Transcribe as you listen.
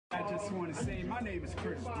I just want to say my name is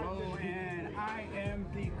Chris Blow, and I am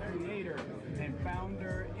the creator and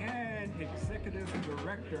founder and executive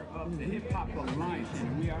director of the Hip Hop Alliance.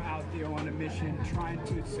 And we are out there on a mission trying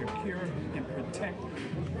to secure and protect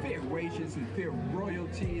fair wages and fair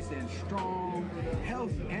royalties and strong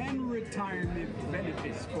health and retirement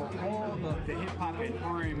benefits for all of the hip hop and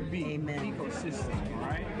R&B ecosystem. All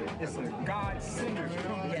right, it's a God-centered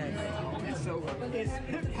company, and so it's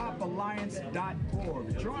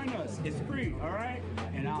hiphopalliance.org. Join us. It's free, all right?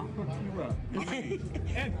 And I'll hook you up.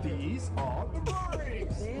 And these are the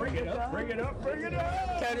breaks. Bring it up, bring it up, bring it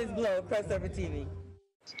up. Curtis Blow, CrossOver TV.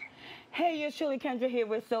 Hey, you're truly Kendra here.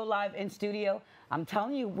 We're so live in studio. I'm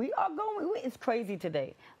telling you, we are going, it's crazy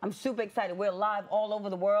today. I'm super excited. We're live all over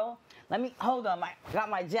the world. Let me, hold on, I got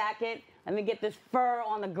my jacket. Let me get this fur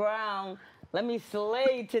on the ground. Let me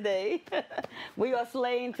slay today. We are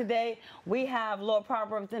slaying today. We have Lord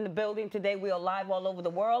Proverbs in the building today. We are live all over the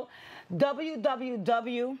world.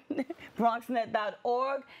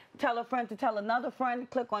 www.bronxnet.org. Tell a friend to tell another friend.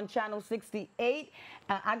 Click on channel 68.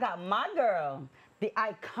 And I got my girl, the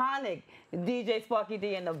iconic DJ Sparky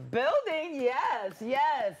D in the building. Yes,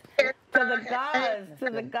 yes. To the gods, to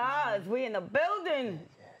the gods. We in the building.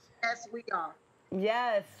 Yes, we are.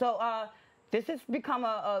 Yes. So, this has become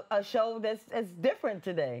a show that's different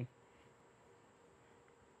today.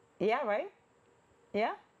 Yeah, right?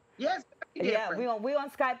 Yeah? Yes, yeah, we on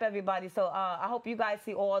Skype, everybody. So I hope you guys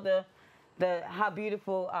see all the how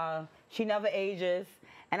beautiful she never ages.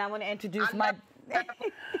 And I want to introduce my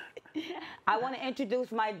I want to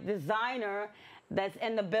introduce my designer that's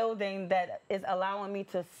in the building that is allowing me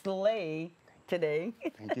to slay today.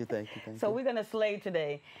 Thank you, thank you, thank you. So we're gonna slay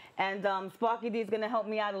today. And Sparky D is gonna help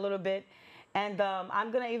me out a little bit. And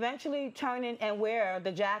I'm going to eventually turn in and wear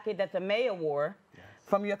the jacket that the mayor wore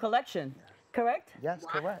from your collection, correct? Yes,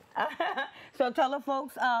 correct. So tell the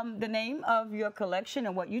folks the name of your collection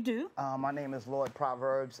and what you do. My name is Lord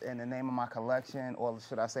Proverbs, and the name of my collection, or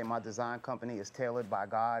should I say my design company, is Tailored by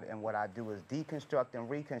God. And what I do is deconstruct and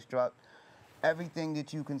reconstruct everything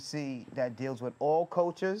that you can see that deals with all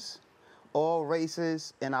cultures, all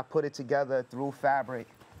races, and I put it together through fabric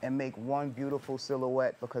and make one beautiful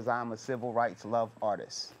silhouette because I'm a civil rights love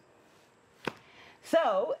artist.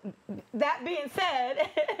 So, that being said,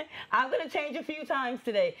 I'm going to change a few times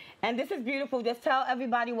today. And this is beautiful. Just tell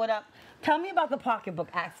everybody what up. Tell me about the pocketbook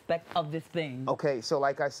aspect of this thing. Okay, so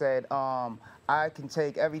like I said, I can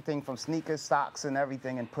take everything from sneakers, socks, and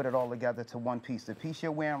everything and put it all together to one piece. The piece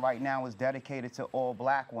you're wearing right now is dedicated to all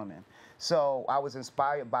black women. So I was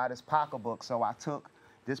inspired by this pocketbook. So I took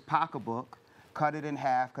this pocketbook, cut it in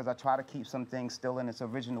half because I try to keep some things still in its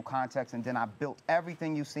original context, and then I built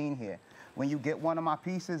everything you've seen here. When you get one of my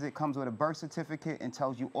pieces, it comes with a birth certificate and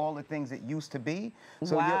tells you all the things it used to be.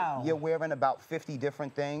 So you're wearing about 50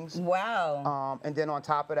 different things. Wow. And then on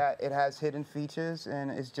top of that, it has hidden features,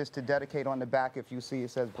 and it's just to dedicate on the back. If you see,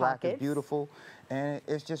 it says Black is Beautiful, and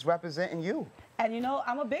it's just representing you. And you know,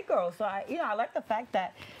 I'm a big girl, so I like the fact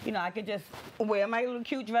that, I could just wear my little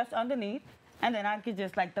cute dress underneath. And then I could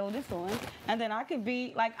just like throw this on, and then I could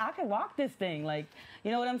be like, I could rock this thing, like,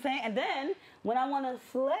 you know what I'm saying? And then when I want to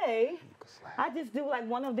slay, I just do like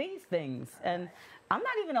one of these things, and I'm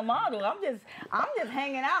not even a model. I'm just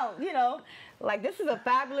hanging out, Like this is a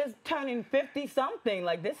fabulous turning 50 something.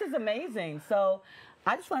 Like this is amazing. So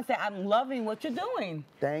I just want to say I'm loving what you're doing.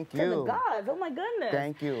 Thank you. To the gods. Oh my goodness.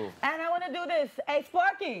 Thank you. And I want to do this. Hey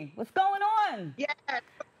Sparky, what's going on? Yeah, what's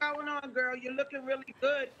going on, girl? You're looking really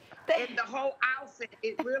good. And the whole outfit,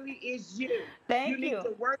 it really is you. Thank you. You need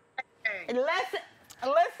to work that thing.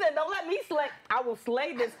 Listen, don't let me slay. I will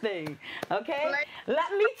slay this thing, okay?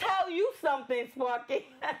 Let me tell you something, Sparky.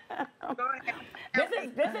 Go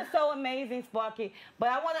ahead. This is so amazing, Sparky. But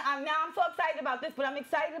I'm so excited about this, but I'm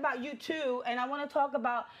excited about you too, and I want to talk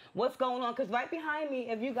about what's going on, because right behind me,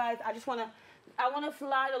 if you guys, I want to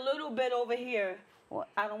slide a little bit over here. Well,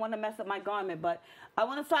 I don't want to mess up my garment, but I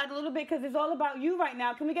want to slide a little bit because it's all about you right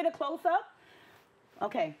now. Can we get a close-up?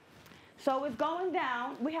 Okay. So it's going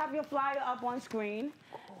down. We have your flyer up on screen.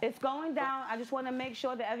 It's going down. I just want to make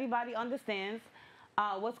sure that everybody understands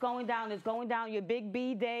what's going down. It's going down your Big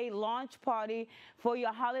B Day launch party for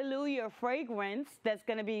your Hallelujah fragrance that's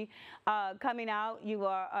going to be coming out. You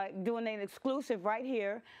are doing an exclusive right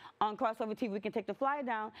here on CrossOver TV. We can take the flyer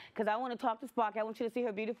down because I want to talk to Sparky. I want you to see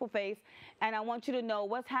her beautiful face, and I want you to know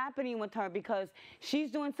what's happening with her because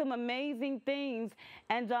she's doing some amazing things,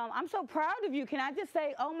 and I'm so proud of you. Can I just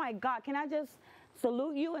say, oh my God, can I just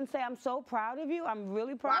salute you and say I'm so proud of you? I'm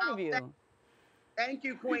really proud of you. Thank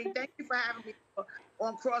you, Queen. Thank you for having me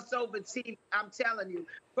on CrossOver TV. I'm telling you,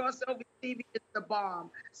 CrossOver TV is the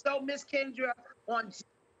bomb. So, Miss Kendra, on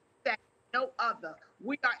no other.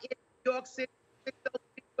 We are in New York City,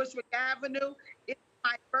 603 Bushwick Avenue. It's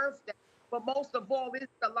my birthday. But most of all,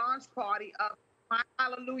 it's the launch party of my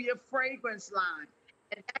Hallelujah fragrance line.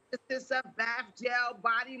 And that consists of bath gel,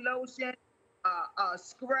 body lotion,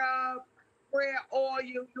 scrub, prayer oil.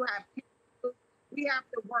 You have people. We have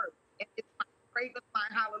to work. And it's my fragrance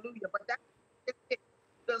line, Hallelujah. But that's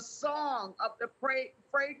the song of the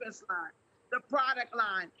fragrance line, the product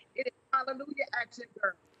line. It is Hallelujah Action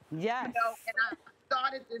Girl. Yes. You know, and I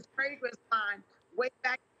started this fragrance line way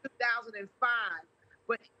back in 2005.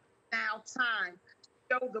 But it's now time to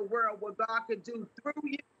show the world what God could do through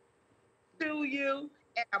you, to you,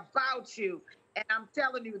 and about you. And I'm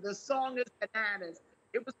telling you, the song is bananas.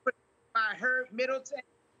 It was produced by Herb Middleton.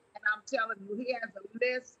 And I'm telling you, he has a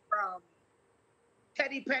list from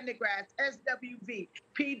Teddy Pendergrass, SWV,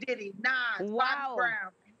 P. Diddy, Nas, Wow. Bobby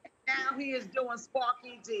Brown. Now he is doing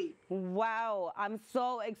Sparky D. Wow, I'm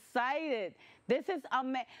so excited. This is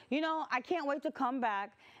amazing. You know, I can't wait to come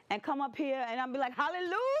back and come up here and I'll be like,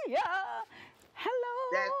 hallelujah,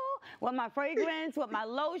 hello. With my fragrance, with my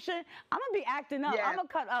lotion. I'm going to be acting up. Yeah. I'm going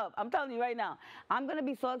to cut up. I'm telling you right now. I'm going to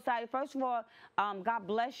be so excited. First of all, God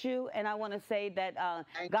bless you. And I want to say that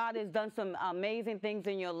God has done some amazing things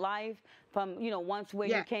in your life from, you know, once where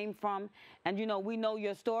you came from. And, you know, we know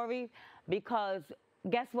your story because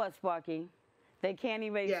guess what, Sparky? They can't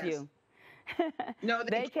erase you. No,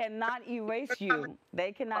 they cannot erase you.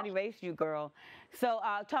 They cannot erase you, girl. So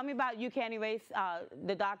tell me about You Can't Erase,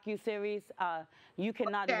 the docu-series, You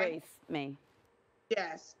Cannot Erase Me.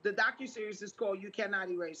 Yes, the docu-series is called You Cannot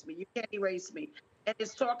Erase Me. You Can't Erase Me. And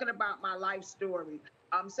it's talking about my life story.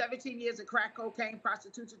 17 years of crack cocaine,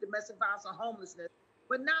 prostitution, domestic violence, and homelessness.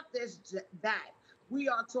 But not this, that. We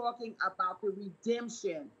are talking about the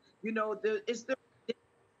redemption. You know, it's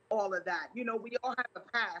all of that. You know, we all have a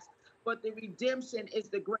past, but the redemption is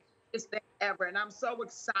the greatest thing ever. And I'm so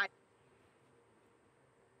excited.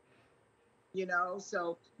 You know,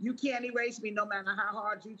 so you can't erase me no matter how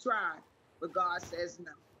hard you try. But God says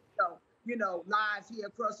no. So, you know, live here,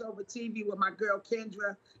 CrossOver TV with my girl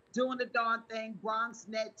Kendra, doing the darn thing, Bronx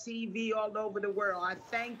Net TV all over the world. I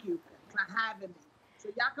thank you for having me. So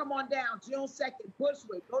y'all come on down, June 2nd,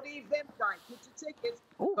 Bushwick. Go to Eventbrite, get your tickets,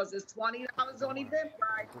 because it's $20 on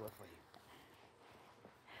Eventbrite.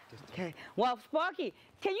 Okay. Well, Sparky,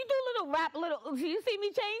 can you do a little rap, do you see me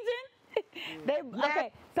changing?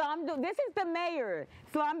 Okay, so this is the mayor.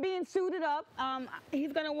 So I'm being suited up.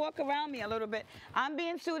 He's gonna walk around me a little bit. I'm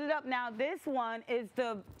being suited up now. This one is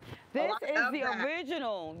the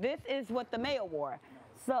original. This is what the mayor wore.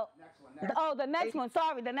 So, the next one.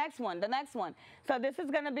 Sorry, the next one. So this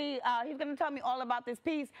is gonna be. He's gonna tell me all about this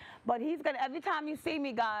piece. But he's gonna. Every time you see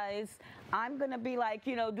me, guys, I'm gonna be like,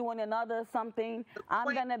 you know, doing another something.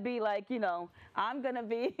 I'm gonna be like, you know, I'm gonna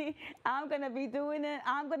be doing it.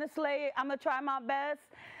 I'm gonna slay it. I'm gonna try my best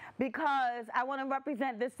because I want to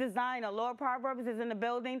represent this designer. Lord Proverbs is in the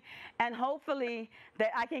building, and hopefully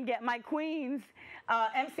that I can get my queens,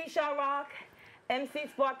 MC Sharrock, MC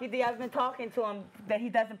Sparky D. I've been talking to him that he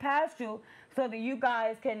doesn't pass you so that you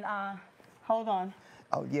guys can, hold on.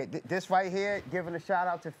 Oh, yeah, this right here, giving a shout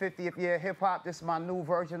out to 50th year hip hop. This is my new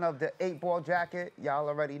version of the 8-ball jacket. y'all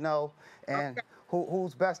already know. And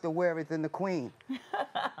who's best to wear it than the queen?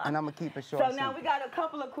 And I'm going to keep it short. So now we got a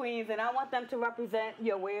couple of queens, and I want them to represent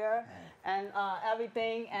your wear and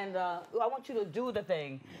everything, and I want you to do the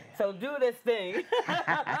thing. So do this thing.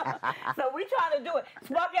 So we trying to do it.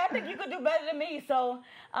 Sparky, I think you could do better than me, so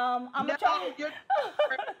I'm trying to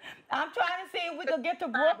see if we could get to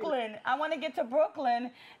Brooklyn. I want to get to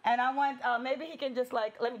Brooklyn, and I want, maybe he can just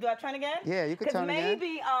like, do I turn again? Yeah, you can turn again.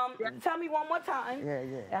 Because maybe, tell me one more time.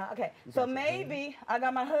 Yeah. Okay, so maybe, I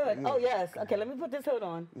got my hood. Yeah. Oh, yes. Okay, let me put this hood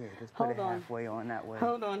on. Yeah, just put it halfway on that way.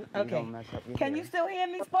 Hold on. Okay. Can you still hear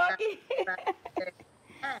me, Sparky?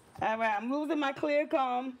 All right, I'm losing my clear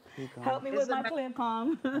calm. Help me with my clear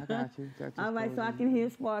calm. I got you. All right, so I can hear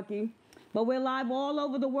Sparky. But we're live all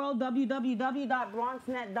over the world,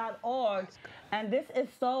 www.bronxnet.org. And this is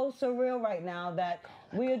so surreal right now that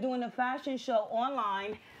we are doing a fashion show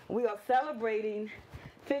online. We are celebrating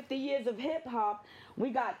 50 years of hip hop.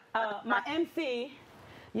 We got my MC.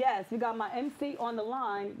 Yes, we got my MC on the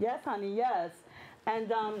line. Yes, honey, yes. And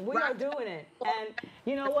we are doing it. And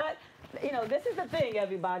you know what? You know, this is the thing,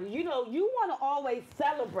 everybody. You know, you want to always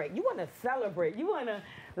celebrate. You want to celebrate. You want to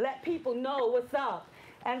let people know what's up.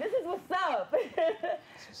 And this is what's up.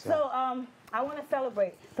 So I want to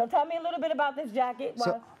celebrate. So tell me a little bit about this jacket.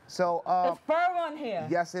 So there's fur on here.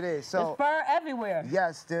 Yes, it is. So there's fur everywhere.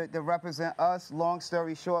 Yes, to represent us. Long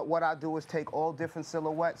story short, what I do is take all different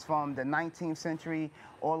silhouettes from the 19th century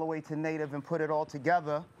all the way to native and put it all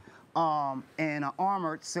together. and an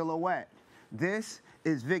armored silhouette. This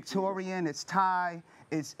is Victorian, it's Thai,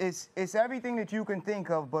 it's everything that you can think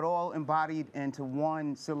of, but all embodied into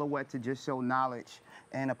one silhouette to just show knowledge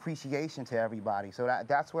and appreciation to everybody. So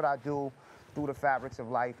that's what I do through the fabrics of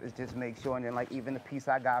life, is just make sure. And then, like, even the piece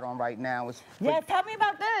I got on right now is... Yes, tell me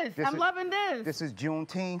about this. I'm loving this. This is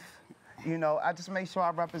Juneteenth. You know, I just make sure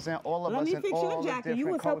I represent all of us in all the different cultures. Let me fix your jacket. You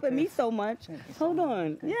was helping me so much. Hold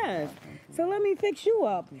on. Yes. So let me fix you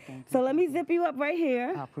up. So let me zip you up right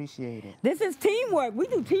here. I appreciate it. This is teamwork. We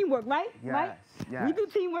do teamwork, right? Yes. Right? Yes. We do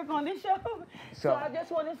teamwork on this show. So I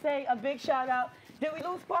just want to say a big shout out. Did we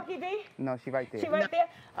lose Sparky D? No, she right there. She right there?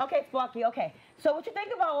 Okay, Sparky, okay. So what you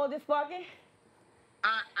think about all this, Sparky?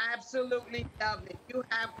 I absolutely love it. You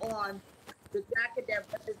have on the jacket that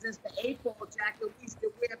represents the April jacket we used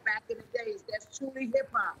to wear back in the days. That's truly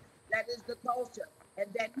hip-hop. That is the culture. And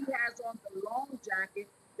then he has on the long jacket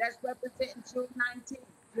that's representing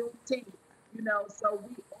Juneteenth, you know, so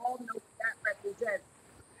we all know what that represents.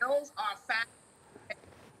 Those are facts.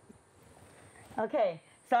 Okay,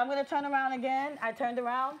 so I'm going to turn around again. I turned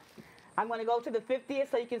around. I'm going to go to the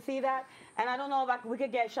 50th so you can see that. And I don't know if we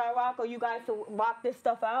could get Chirac or you guys to rock this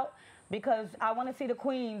stuff out, because I want to see the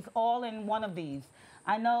queens all in one of these.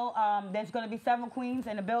 I know there's going to be several queens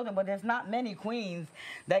in the building, but there's not many queens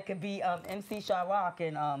that could be MC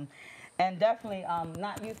Chirac and definitely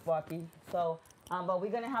not you, Sparky. So, but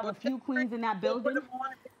we're going to have a few queens in that building.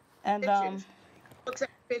 And look at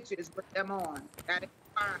pictures, put them on. That is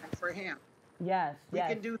fine for him. Yes, we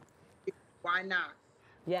can do. Why not?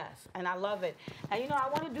 Yes, and I love it. And you know, I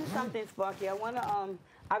want to do something, Sparky. I want to,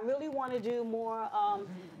 I really want to do more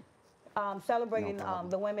celebrating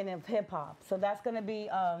the women of hip hop. So that's going to be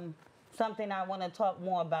something I want to talk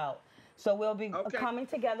more about. So we'll be coming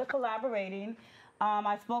together, collaborating.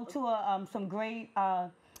 I spoke to some great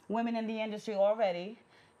women in the industry already.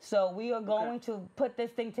 So we are going to put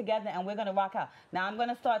this thing together, and we're going to rock out. Now I'm going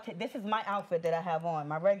to start. This is my outfit that I have on,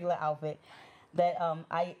 my regular outfit that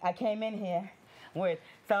I came in here with.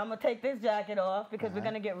 So I'm going to take this jacket off because we're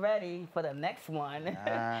going to get ready for the next one.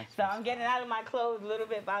 So I'm getting out of my clothes little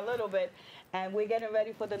bit by little bit, and we're getting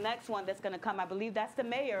ready for the next one that's going to come. I believe that's the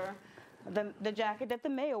mayor, the jacket that the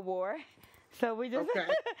mayor wore. So we're just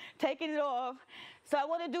taking it off. So I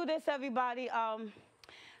want to do this, everybody.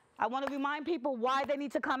 I want to remind people why they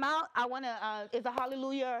need to come out. I want to, it's a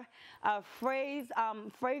Hallelujah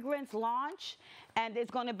fragrance launch, and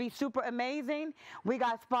it's going to be super amazing. We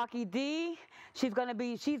got Sparky D. She's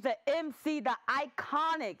the MC, the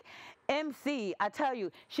iconic MC. I tell you,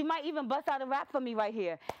 she might even bust out a rap for me right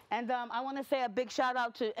here. And I want to say a big shout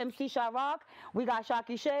out to MC Chirac. We got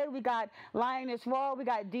Shocky Shea, we got Lioness Raw, we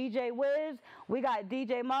got DJ Wiz, we got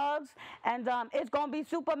DJ Muggs, and it's going to be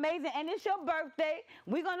super amazing. And it's your birthday.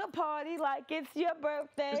 We're going to party like it's your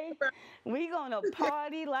birthday. We're going to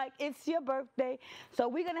party like it's your birthday. So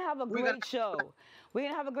we're going to have a great show. We're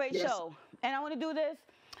going to have a great show. And I want to do this.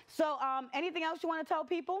 So anything else you want to tell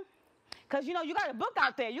people? Because, you know, you got a book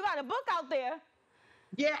out there. You got a book out there.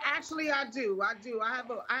 Yeah, actually, I do. I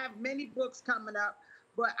have many books coming up,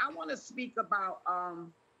 but I want to speak about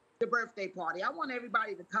the birthday party. I want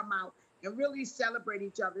everybody to come out and really celebrate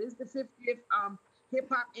each other. It's the 50th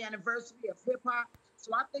hip-hop anniversary of hip-hop,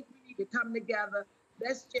 so I think we need to come together.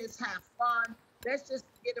 Let's just have fun. Let's just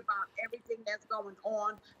forget about everything that's going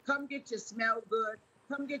on. Come get your smell good.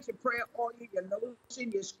 Come get your prayer oil, your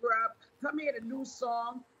lotion, your scrub. Come hear the new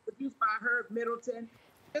song produced by Herb Middleton.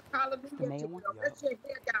 Just hallelujah to you. Let your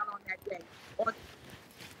hair down on that day.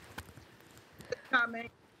 Coming.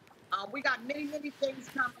 We got many, many things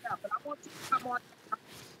coming up, but I want you to come on.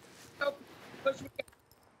 So,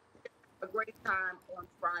 a great time on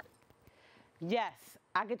Friday. Yes,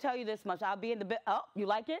 I can tell you this much. I'll be in the bed. Oh, you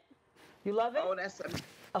like it? You love it? Oh, that's a...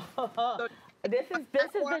 So, this is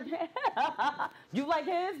the... You like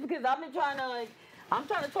his? Because I've been trying to, I'm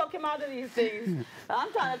trying to talk him out of these things.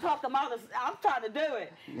 I'm trying to talk him out of, I'm trying to do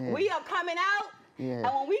it. Yeah. We are coming out, and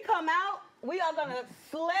when we come out, we are going to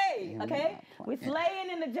slay, okay? We're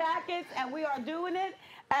slaying in the jackets, and we are doing it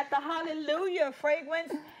at the Hallelujah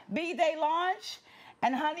Fragrance B-Day launch.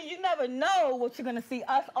 And honey, you never know what you're going to see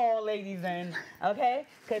us all ladies in, okay?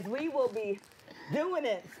 Because we will be doing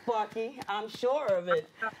it, Sparky. I'm sure of it.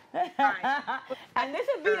 And this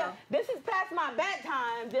is past my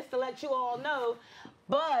bedtime, just to let you all know.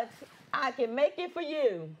 But I can make it for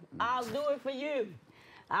you. I'll do it for you.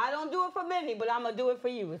 I don't do it for many, but I'm gonna do it for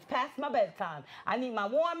you. It's past my bedtime. I need my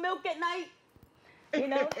warm milk at night. You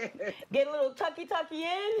know, get a little tucky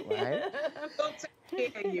in. Right. We'll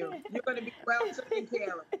take care of you. You're going to be well taken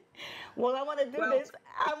care of. Well, I want to do Well, this.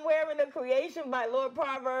 I'm wearing a creation by Lord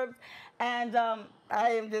Proverbs, and I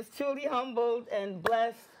am just truly humbled and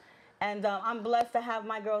blessed. And I'm blessed to have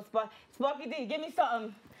my girl Sparky D. Give me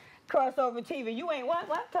something. CrossOver TV. You ain't what?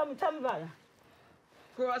 What? Tell me about it.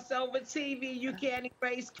 CrossOver TV. You can't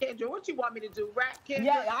erase Kendra. What you want me to do? Rap Kendra?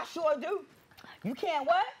 Yeah, I sure do. You can't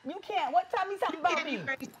what? You can't what? Tell me something about me. They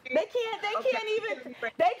can't. They can't even.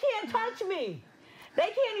 They can't touch me. They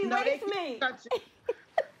can't No, they erase me. can't touch you.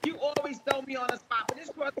 You always throw me on the spot. But this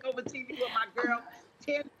CrossOver TV with my girl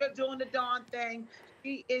Kendra doing the darn thing.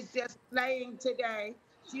 She is just slaying today.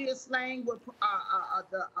 She is slaying with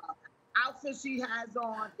the outfit she has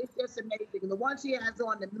on. It's just amazing. The one she has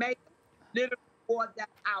on, the makeup, literally for that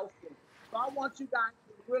outfit. So I want you guys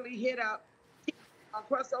to really hit up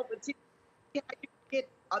CrossOver TV. How you get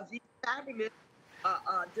these fabulous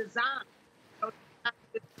designs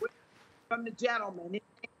from the gentleman.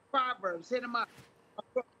 Proverbs, hit them up.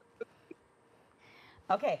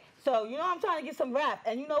 Okay, so you know I'm trying to get some rap,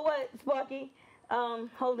 and you know what, Sparky?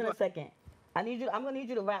 Hold on a second. I'm gonna need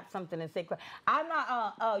you to rap something and say. I'm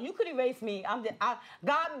not. You could erase me.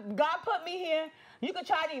 God put me here. You could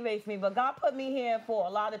try to erase me, but God put me here for a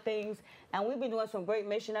lot of things, and we've been doing some great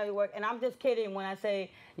missionary work. And I'm just kidding when I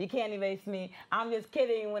say you can't erase me. I'm just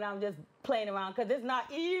kidding when I'm just playing around, because it's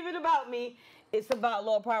not even about me. It's about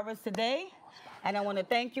Lord Proverbs today. And I want to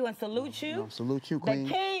thank you and salute you. Salute you, Queen.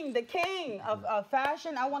 The king of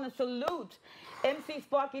fashion. I want to salute MC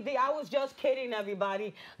Sparky D. I was just kidding,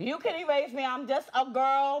 everybody. You can erase me. I'm just a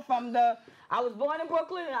girl I was born in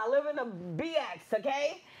Brooklyn and I live in the BX,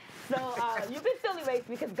 okay? So you can still erase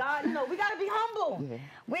me, because God, you know, we got to be humble. Yeah.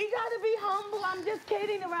 We got to be humble. I'm just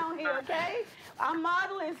kidding around here, okay? I'm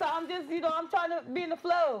modeling, so I'm just, you know, I'm trying to be in the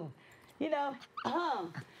flow. You know,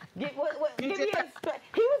 give me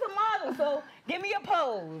he was a model, so give me a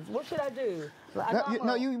pose. What should I do?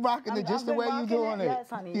 No, you rocking it just the way you doing it. Yes,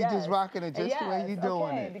 honey. You just rocking it just the way you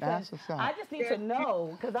doing it. That's what's up. I just need to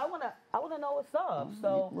know, because I wanna know what's up.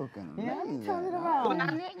 So you're looking amazing. Let me turn it around.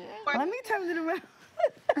 Let me turn it around.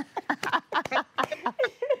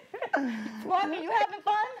 Sparky, you having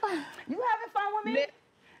fun? You having fun with me?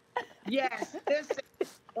 Yes. Listen,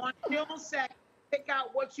 on June 2nd, pick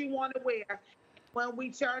out what you want to wear. When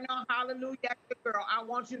we turn on Hallelujah, girl, I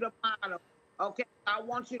want you to model, okay? I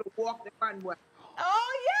want you to walk the runway.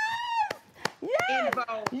 Oh, yes! Yes!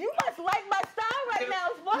 You must like my style right now,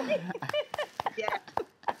 Sparky. Yes.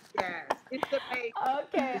 Yes. It's amazing.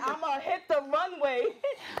 Okay, I'm going to hit the runway.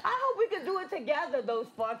 I hope we can do it together, though,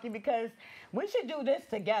 Sparky, because we should do this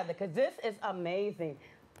together, because this is amazing.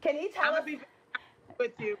 Can he tell us? I'm going to be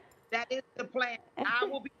with you. That is the plan. I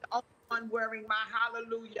will be the only one wearing my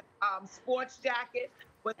Hallelujah sports jacket,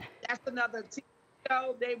 but that's another TV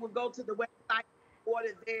show. They will go to the website,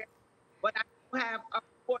 order there. But I do have a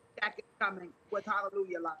sports jacket coming with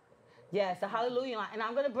Hallelujah line. Yes, the Hallelujah line. And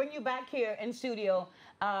I'm going to bring you back here in studio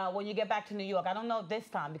when you get back to New York. I don't know this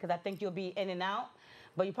time, because I think you'll be in and out,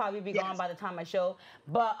 but you'll probably be gone by the time I show.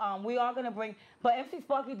 But we are going to bring, but MC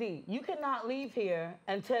Sparky D, you cannot leave here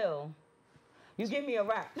until you give me a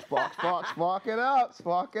rap. Spark it up.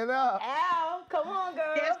 Spark it up. Al, come on,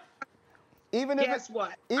 girl. Yes. Even if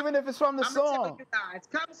it's from the song. I'm telling you guys,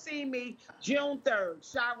 come see me June 3rd,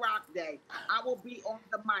 Shyrock Day. I will be on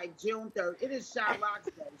the mic June 3rd. It is Shyrock's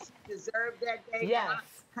Day. She deserved that day. Yes.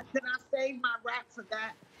 Can I save my rap for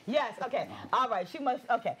that? Yes, okay. All right, she must,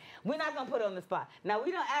 okay. We're not going to put her on the spot. Now,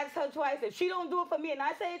 we don't ask her twice. If she don't do it for me and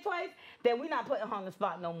I say it twice, then we're not putting her on the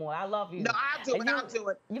spot no more. I love you. No, I'll do it. I'll do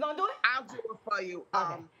it. You going to do it? I'll do it for you.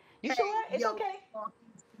 Okay. You sure? It's okay?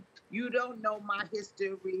 You don't know my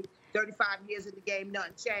history. 35 years in the game,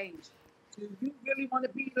 nothing changed. Do you really want to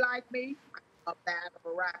be like me? I'm a bad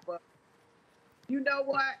of a rapper. You know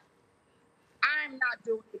what? I'm not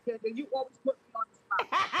doing it, Kendra. You always put me on the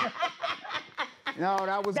spot. No,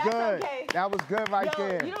 that was good. Okay. That was good right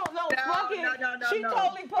there. You don't know. She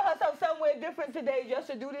totally put herself somewhere different today just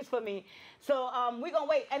to do this for me. So we're going to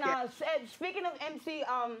wait. And speaking of MC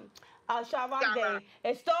Shyrock Day,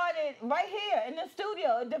 it started right here in the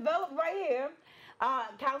studio. It developed right here.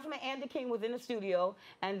 Councilman Andy King was in the studio,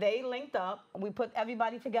 and they linked up. We put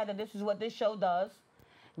everybody together. This is what this show does.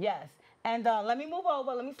 Yes. And let me move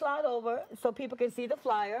over. Let me slide over so people can see the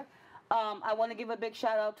flyer. I want to give a big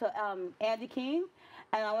shout out to Andy King,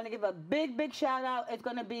 and I want to give a big, big shout out. It's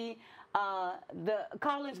going to be the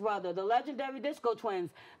Collins brother, the legendary Disco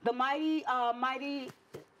Twins, the mighty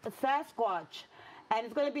Sasquatch, And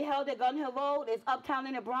it's going to be held at Gun Hill Road. It's uptown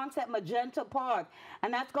in the Bronx at Magenta Park.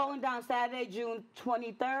 And that's going down Saturday, June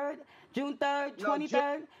 23rd, June 3rd,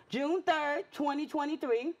 23rd, June 3rd,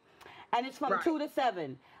 2023. And it's from 2 to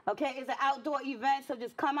 7. Okay, it's an outdoor event, so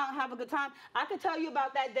just come out and have a good time. I can tell you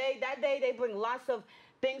about that day. That day they bring lots of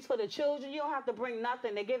things for the children. You don't have to bring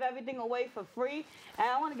nothing. They give everything away for free. And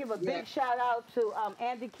I want to give a big shout out to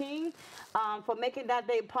Andy King for making that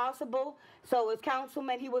day possible. So as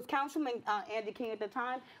councilman, he was Councilman Andy King at the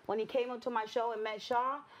time when he came onto my show and met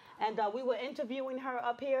Shaw. And we were interviewing her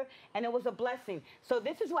up here, and it was a blessing. So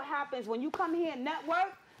this is what happens when you come here and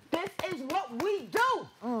network. This is what we do.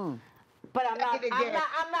 But I'm not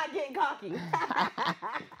getting cocky.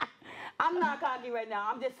 I'm not cocky right now.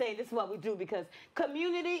 I'm just saying this is what we do because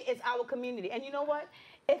community is our community. And you know what?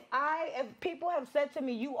 If people have said to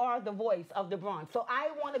me, you are the voice of the Bronx. So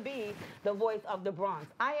I want to be the voice of the Bronx.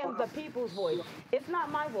 I am the people's voice. It's not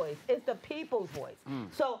my voice. It's the people's voice.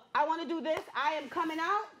 So I want to do this. I am coming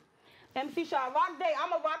out. MC Shaw Rock Day.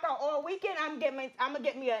 I'm going to rock out all weekend. I'm going to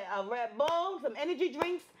get me a Red Bull, some energy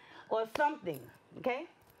drinks, or something. Okay?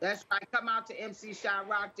 That's right. Come out to MC Shaw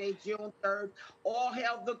Rock Day, June 3rd. All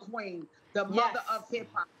hail the Queen, the mother of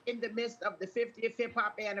hip-hop. In the midst of the 50th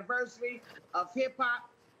hip-hop anniversary of hip-hop,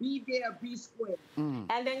 be there, be square.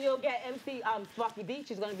 And then you'll get MC Sparky D.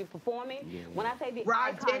 She's going to be performing. Yeah. When I say the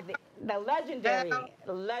icon,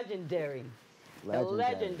 the legendary.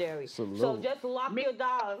 So just lock your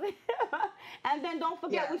dollars. And then don't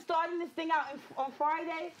forget, we're starting this thing out on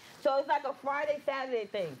Friday. So it's like a Friday, Saturday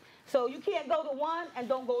thing. So you can't go to one and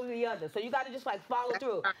don't go to the other. So you got to just like follow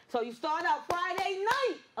through. So you start out Friday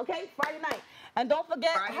night, okay? Friday night. And don't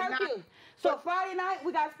forget Hercules. So Friday night,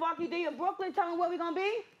 we got Sparky D in Brooklyn. Tell them where we're going to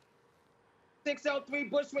be. 603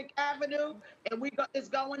 Bushwick Avenue. And it's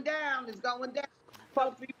going down. It's going down.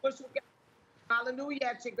 603 Bushwick Avenue. Hallelujah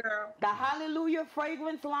at you, girl. The Hallelujah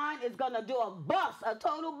fragrance line is going to do a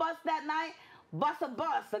total bus that night. Bus,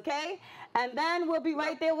 okay? And then we'll be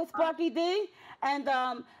right there with Sparky D. And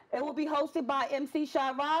it will be hosted by MC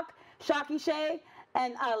Shy Rock, Shocky Shay,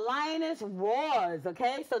 and Lioness Roars,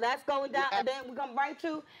 okay? So that's going down. And then we come right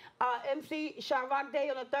to MC Shy Rock Day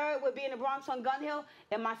on the 3rd. We'll be in the Bronx on Gun Hill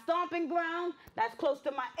in my stomping ground. That's close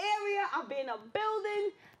to my area. I'll be in a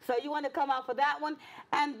building. So you want to come out for that one.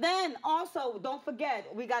 And then also, don't forget,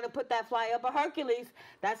 we got to put that flyer up of Hercules.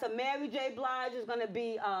 That's a Mary J. Blige is going to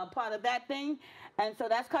be part of that thing. And so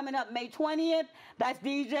that's coming up May 20th. That's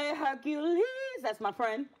DJ Hercules. That's my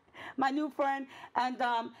friend, my new friend. And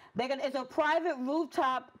it's a private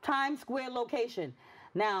rooftop Times Square location.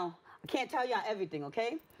 Now, I can't tell y'all everything,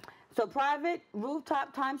 okay? So private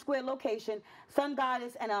rooftop Times Square location, Sun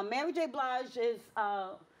Goddess, and Mary J. Blige is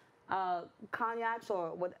cognacs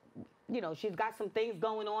or what, she's got some things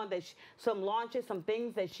going on, some launches, some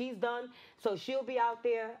things that she's done. So she'll be out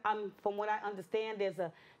there. From what I understand, there's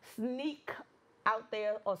a sneak out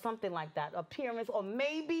there or something like that, appearance or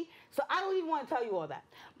maybe. So I don't even want to tell you all that.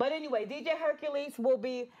 But anyway, DJ Hercules will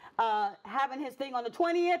be having his thing on the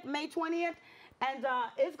 20th, May 20th. And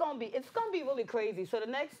it's gonna be really crazy. So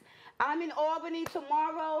I'm in Albany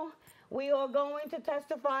tomorrow. We are going to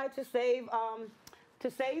testify to save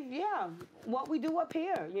what we do up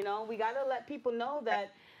here. We gotta let people know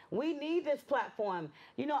that we need this platform.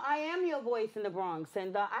 I am your voice in the Bronx,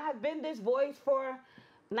 and I have been this voice for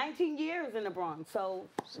 19 years in the Bronx. So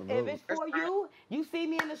if it's for you, you see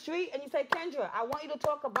me in the street and you say, Kendra, I want you to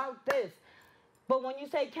talk about this. But when you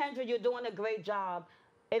say, Kendra, you're doing a great job,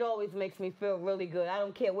 it always makes me feel really good. I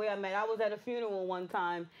don't care where I'm at. I was at a funeral one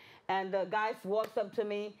time, and the guy walks up to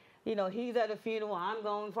me. He's at a funeral. I'm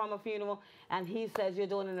going from a funeral, and he says, you're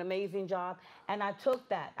doing an amazing job. And I took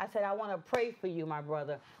that. I said, I want to pray for you, my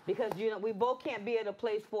brother, because, we both can't be at a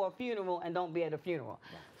place for a funeral and don't be at a funeral.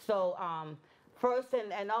 Yeah. So first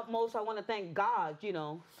and utmost, I want to thank God,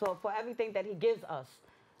 so for everything that he gives us.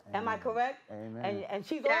 Amen. Am I correct? Amen. And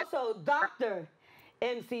she's also Dr.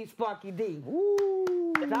 MC Sparky D.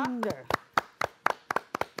 Woo! Doctor.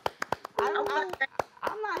 I'm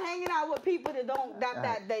not hanging out with people that don't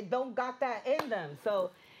got that in them.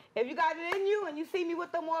 So if you got it in you and you see me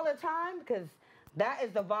with them all the time, because that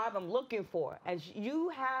is the vibe I'm looking for. And you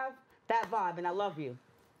have that vibe, and I love you.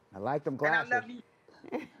 I like them glasses. And I love you.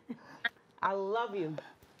 I love you.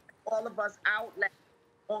 All of us outlet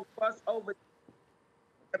on CrossOver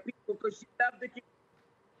the people, because she loves the kids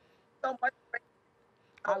so much.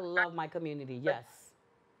 I love my community, yes.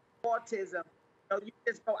 Autism. You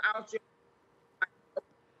just go out your.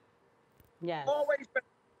 Yes.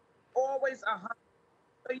 Always a humble.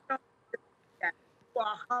 So you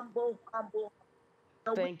are humble.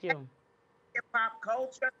 So thank you. Hip hop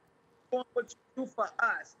culture, doing what you do for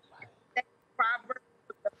us. Proverbs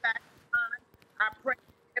I pray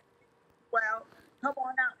well. Come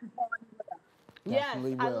on out and find me. Yes,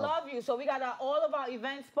 Definitely I will. love you. So we got all of our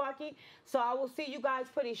events, Sparky. So I will see you guys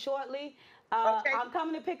pretty shortly. Okay. I'm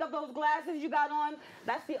coming to pick up those glasses you got on.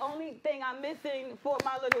 That's the only thing I'm missing for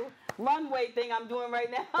my little runway thing I'm doing right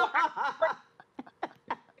now.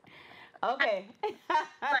 Okay.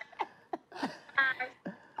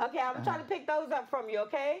 Okay, I'm trying to pick those up from you,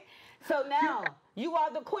 okay? So now, you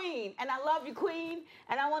are the queen, and I love you, queen,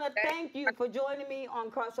 and I want to thank you for joining me on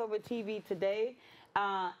CrossOver TV today.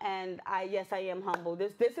 And yes, I am humble.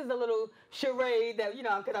 This is a little charade that, you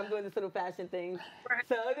know, because I'm doing this little fashion thing.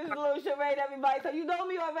 So this is a little charade, everybody. So you know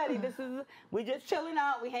me already. We just chilling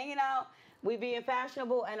out, we hanging out, we being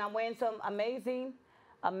fashionable, and I'm wearing some amazing,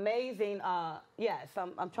 yes,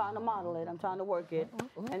 I'm trying to model it. I'm trying to work it.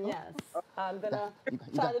 And yes, I'm going to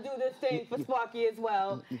try to do this thing for Sparky as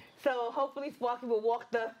well. So hopefully Sparky will walk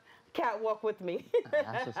the catwalk with me.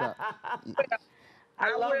 That's what's up.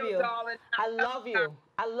 I love will, you. darling. I love you.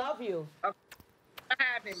 I love you.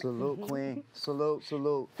 Salute, queen. Salute,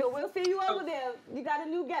 salute. So we'll see you over there. You got a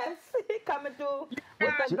new guest coming through with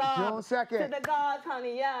the June gods. 2nd. To the gods,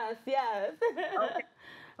 honey. Yes, yes. Okay.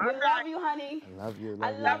 We All love right. you, honey. I love you.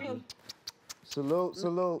 I love you. Salute,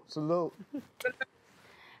 salute, salute.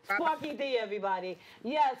 Sparky D, everybody.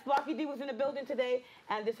 Yes, Sparky D was in the building today,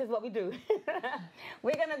 and this is what we do.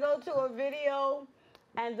 We're going to go to a video,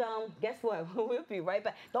 and guess what? We'll be right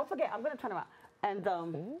back. Don't forget, I'm going to turn around. And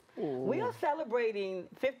we are celebrating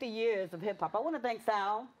 50 years of hip-hop. I want to thank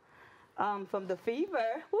Sal from The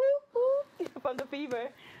Fever, from The Fever,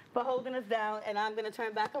 for holding us down. And I'm going to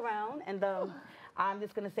turn back around, and I'm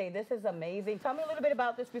just going to say this is amazing. Tell me a little bit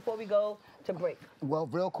about this before we go to break. Well,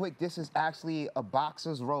 real quick, this is actually a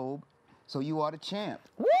boxer's robe, so you are the champ.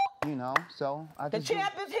 Woo! You know, so I The just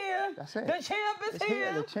champ is here. That's it. The champ is It's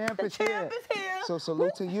here. The champ The is champ here. is here. So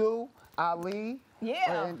salute to you, Ali.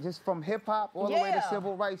 Yeah. And just from hip hop all the way to Yeah.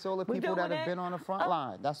 civil rights, all the We people that doing have it. been on the front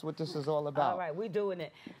line. That's what this is all about. All right, we're doing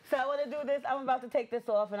it. So I want to do this. I'm about to take this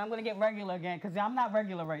off, and I'm going to get regular again, because I'm not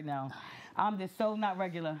regular right now. I'm just so not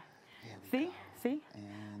regular. See? See?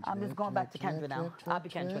 And I'm just going back to Kendra now. I'll be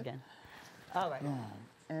Kendra again. All right.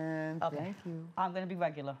 And Okay. thank you. I'm going to be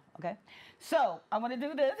regular, okay? So I'm going to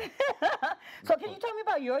do this. So can you tell me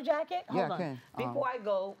about your jacket? Hold Yeah, I on. can. Before I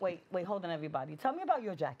go, wait, hold on, everybody. Tell me about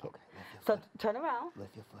your jacket. Okay, So turn around.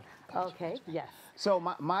 Lift your foot up. Okay, yes. So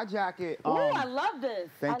my jacket. Ooh, I love this.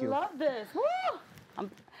 Thank you. I love this. Woo!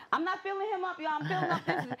 I'm not feeling him up, y'all. I'm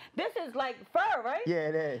feeling up. This is like fur, right? Yeah,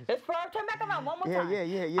 it is. It's fur. Turn back around one more Yeah, time.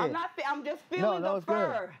 yeah. I'm just feeling the it's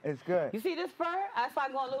fur. good. It's good. You see this fur? That's why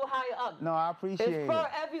I'm going a little higher up. No, I appreciate It's fur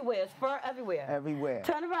it. everywhere. It's fur everywhere. Everywhere.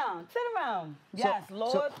 Turn around. Turn around. Yes,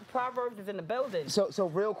 Lord Proverbs is in the building. So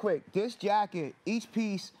real quick, this jacket, each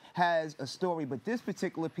piece has a story, but this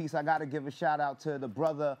particular piece, I got to give a shout out to the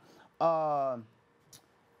brother,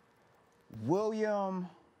 William.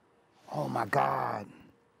 Oh my God.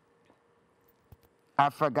 I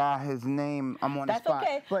forgot his name. I'm on the That's spot.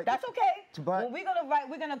 okay. But, That's okay. but- When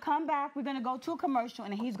we're gonna come back. We're gonna go to a commercial,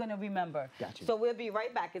 and he's gonna remember. Gotcha. So we'll be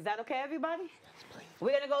right back. Is that okay, everybody? Yes, please.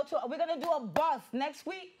 We're gonna do a bus next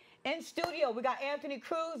week in studio. We got Anthony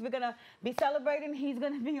Cruz. We're gonna be celebrating. He's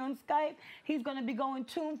gonna be on Skype. He's gonna be going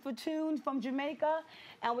tune for tune from Jamaica,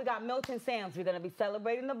 and we got Milton Sam's. We're gonna be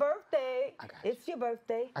celebrating the birthday. I got you. It's your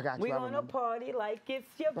birthday. I got you. We're I gonna remember. party like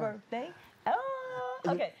it's your birthday. Oh,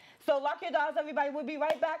 okay. So lock your doors, everybody. We'll be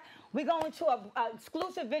right back. We're going to an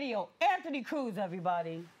exclusive video. Anthony Cruz,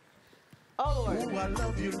 everybody. Oh, Lord. Ooh, I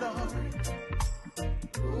love you, Lord.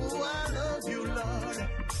 Ooh, I love you, Lord.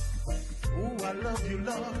 Ooh, I love you,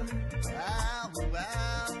 Lord. Wow,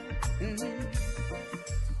 wow.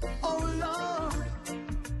 Oh, Lord.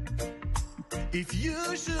 If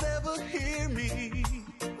you should ever hear me,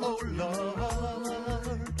 oh,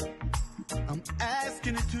 Lord, I'm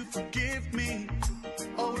asking you to forgive me,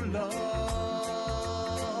 oh, Lord.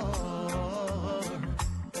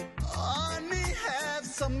 On me have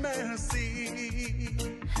some mercy.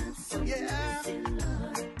 Yeah.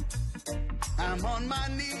 I'm on my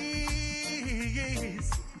knees,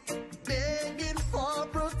 begging for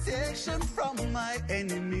protection from my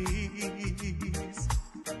enemies.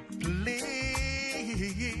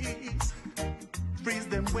 Please, freeze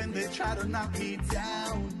them when they try to knock me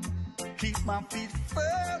down. Keep my feet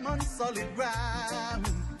firm on solid ground.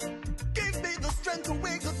 Give me the strength to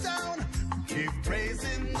wiggle down. Give praise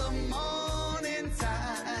in the morning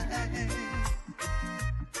time.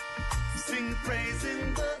 Sing praise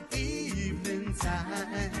in the evening time.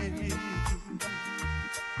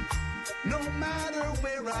 No matter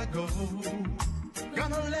where I go,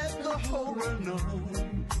 gonna let the whole world know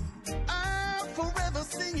I've forever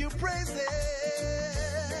sing your praises.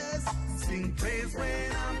 Sing praise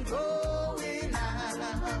when I'm going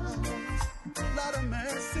out. Lord of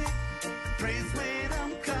mercy, praise when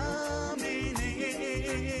I'm coming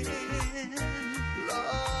in.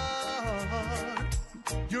 Lord,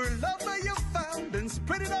 your love where you found and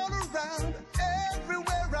spread it all around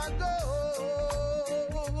everywhere I go.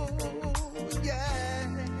 Yeah,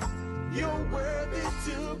 you're worthy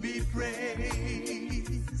to be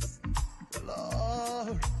praised,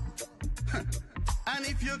 Lord. And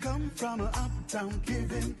if you come from a uptown, give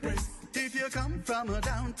him praise. If you come from a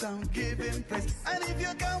downtown, give him praise. And if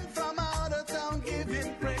you come from out of town, give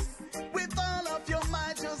him praise. With all of your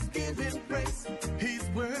might, just give him praise. He's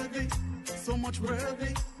worthy, so much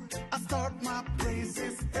worthy. I start my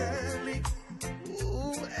praises early.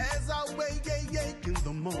 Ooh, as I wake in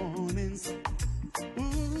the mornings.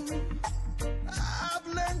 Ooh, I've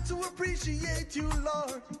learned to appreciate you,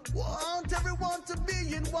 Lord. Want everyone to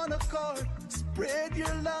be in one accord. Spread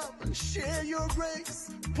your love and share your grace.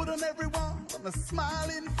 Put on everyone a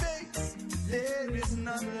smiling face. There is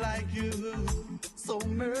none like you, so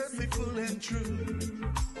merciful and true.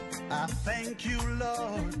 I thank you,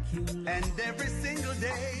 Lord, and every single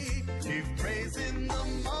day, give praise in the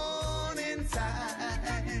morning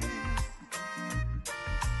time.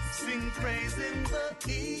 Sing praise in the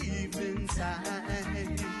evening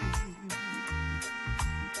time.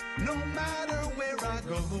 No matter where I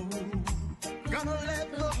go, gonna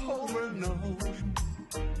let the whole world know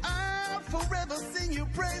I'll forever sing your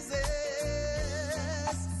praises.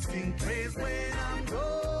 Sing praise when I'm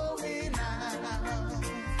going out.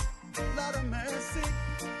 Lord of mercy,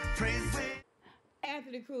 praise when...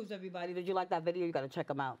 Anthony Cruz, everybody. Did you like that video? You got to check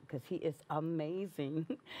him out because he is amazing.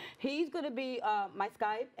 He's going to be my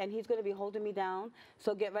Skype, and he's going to be holding me down.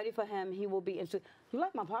 So get ready for him. He will be in... You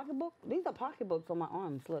like my pocketbook? These are pocketbooks on my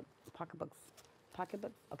arms. Look, pocketbooks.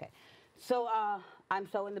 Pocketbooks? Okay. So I'm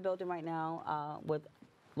so in the building right now with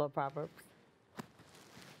Lord Proverbs.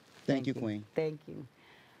 Thank you, Queen. Thank you.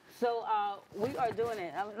 So we are doing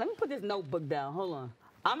it. Let me put this notebook down. Hold on.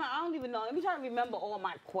 I don't even know. Let me try to remember all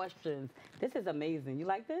my questions. This is amazing. You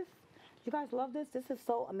like this? You guys love this? This is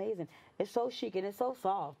so amazing. It's so chic and it's so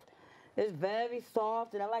soft. It's very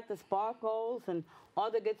soft, and I like the sparkles and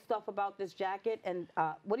all the good stuff about this jacket. And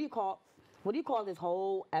what do you call this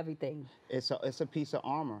whole everything? It's a piece of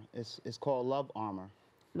armor. It's called love armor.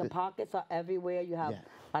 The pockets are everywhere. You have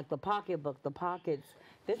like the pocketbook, the pockets.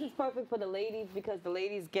 This is perfect for the ladies because the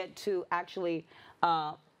ladies get to actually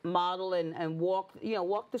model and walk,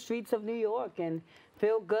 walk the streets of New York and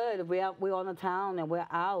feel good. We're on the town and we're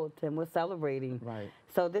out and we're celebrating. Right.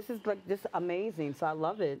 So this is like just amazing. So I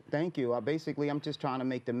love it. Thank you. I'm just trying to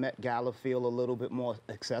make the Met Gala feel a little bit more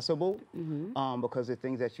accessible because the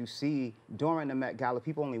things that you see during the Met Gala,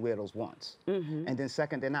 people only wear those once. And then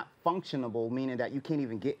second, they're not functionable, meaning that you can't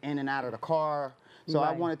even get in and out of the car. So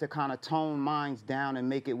I wanted to kind of tone mines down and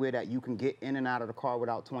make it where that you can get in and out of the car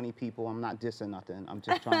without 20 people. I'm not dissing nothing. I'm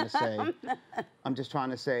just trying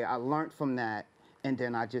to say, I learned from that, and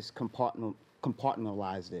then I just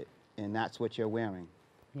compartmentalized it, and that's what you're wearing.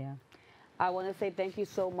 Yeah. I want to say thank you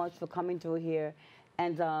so much for coming through here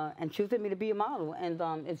and choosing me to be a model. And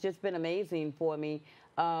it's just been amazing for me.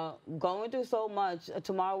 Going through so much.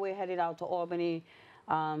 Tomorrow we're headed out to Albany.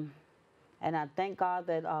 And I thank God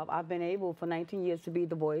that I've been able for 19 years to be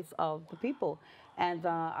the voice of the people. And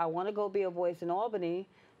I want to go be a voice in Albany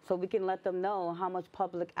so we can let them know how much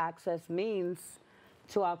public access means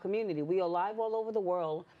to our community. We are live all over the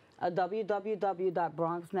world at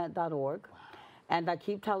www.bronxnet.org. And I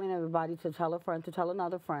keep telling everybody to tell a friend, to tell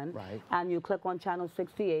another friend. Right. And you click on channel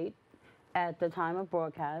 68 at the time of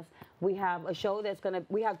broadcast. We have a show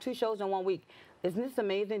we have 2 shows in 1 week. Isn't this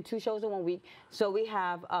amazing? 2 shows in 1 week. So we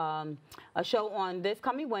have a show on this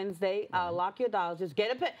coming Wednesday. Lock your dials. Just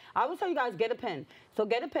get a pen. I always tell you guys, get a pen. So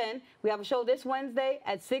get a pen. We have a show this Wednesday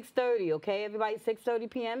at 6:30, okay? Everybody, 6:30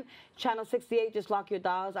 p.m. Channel 68, just lock your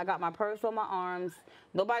dials. I got my purse on my arms.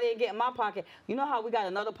 Nobody ain't getting my pocket. You know how we got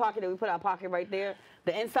another pocket that we put our pocket right there?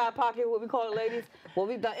 The inside pocket, what we call it, ladies? Well,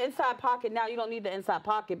 the inside pocket, now you don't need the inside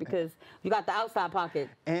pocket because you got the outside pocket.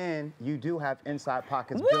 And you do have inside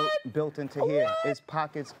pockets built into here. It's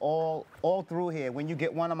pockets all through here. When you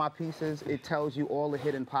get one of my pieces, it tells you all the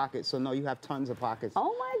hidden pockets. So no, you have tons of pockets.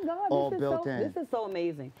 Oh my God, all built in. This is so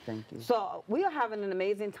amazing. Thank you. So we are having an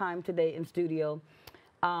amazing time today in studio.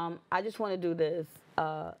 I just want to do this.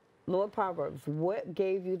 Lord Proverbs, what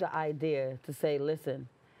gave you the idea to say, listen,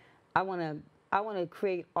 I want to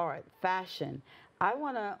create art, fashion.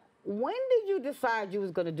 When did you decide you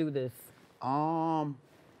was going to do this?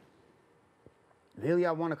 Really,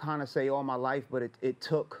 I want to kind of say all my life, but it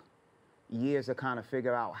took, years to kind of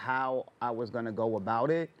figure out how I was going to go about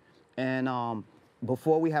it. And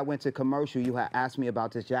before we had went to commercial, you had asked me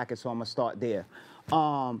about this jacket, so I'm going to start there.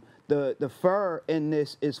 The fur in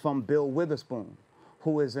this is from Bill Witherspoon,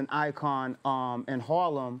 who is an icon in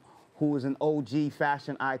Harlem, who is an OG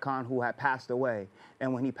fashion icon who had passed away.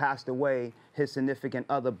 And when he passed away, his significant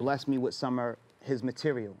other blessed me with some of his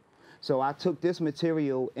material. So I took this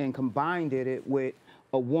material and combined it with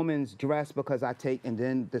a woman's dress because I take, and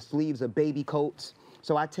then the sleeves are baby coats.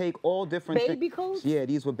 So I take all different Baby coats? Yeah,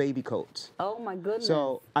 these were baby coats. Oh my goodness.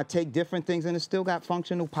 So I take different things, and it still got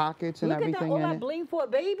functional pockets and Look everything at that, all in that it. bling for a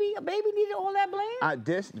baby? A baby needed all that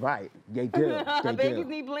bling? Right, they do. They Babies do.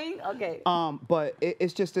 need bling? Okay. But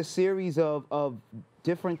it's just a series of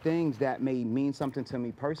different things that may mean something to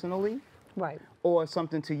me personally. Right. Or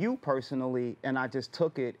something to you personally, and I just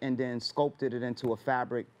took it and then sculpted it into a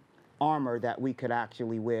fabric armor that we could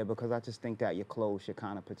actually wear, because I just think that your clothes should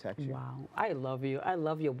kind of protect you. Wow. I love you. I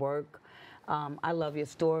love your work. I love your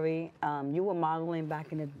story. You were modeling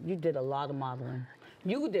back in the, you did a lot of modeling.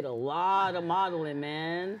 You did a lot of modeling,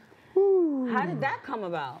 man. Ooh. How did that come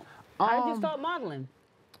about? How did you start modeling?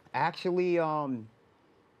 Actually, you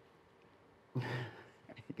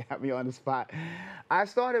got me on the spot. I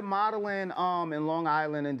started modeling in Long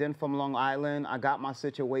Island, and then from Long Island, I got my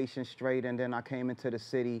situation straight, and then I came into the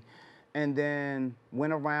city, and then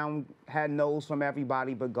went around, had no's from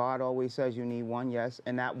everybody, but God always says you need one yes,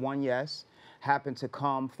 and that one yes happened to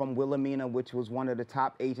come from Wilhelmina, which was one of the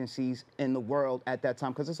top agencies in the world at that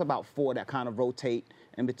time, because it's about 4 that kind of rotate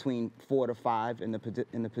in between 4 to 5 in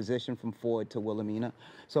the position from Ford to Wilhelmina.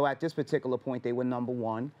 So at this particular point, they were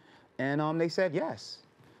 #1, and they said yes.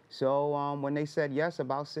 So when they said yes,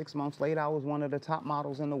 about 6 months later, I was one of the top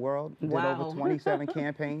models in the world. Wow. Did over 27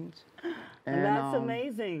 campaigns. And, that's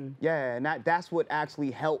amazing. Yeah, and that's what actually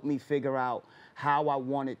helped me figure out how I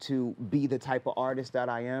wanted to be the type of artist that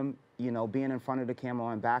I am, you know, being in front of the camera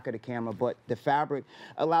or in back of the camera. But the fabric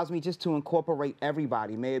allows me just to incorporate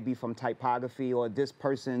everybody, may it be from typography or this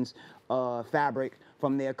person's fabric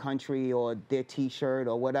from their country or their T-shirt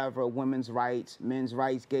or whatever, women's rights, men's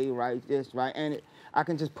rights, gay rights, this, right? And I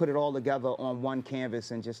can just put it all together on one canvas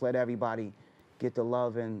and just let everybody get the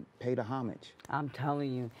love and pay the homage. I'm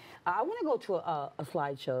telling you. I want to go to a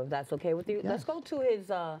slideshow, if that's okay with you. Yes. Let's go to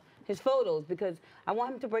his photos, because I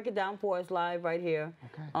want him to break it down for us live right here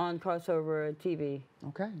on CrossOver TV.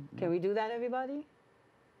 Okay. Can we do that, everybody?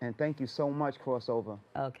 And thank you so much, CrossOver.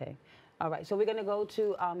 Okay. All right, so we're going to go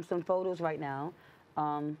to some photos right now.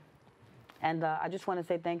 And I just want to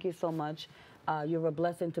say thank you so much. You're a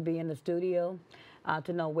blessing to be in the studio,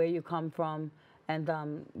 to know where you come from.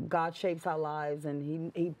 And God shapes our lives,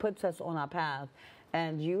 and he puts us on our path.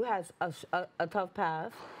 And you had a tough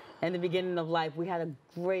path in the beginning of life. We had a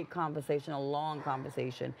great conversation, a long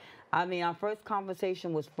conversation. I mean, our first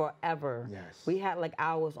conversation was forever. Yes. We had like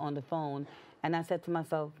hours on the phone. And I said to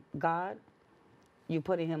myself, God, you're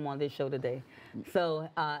putting him on this show today. So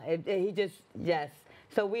he just, yes.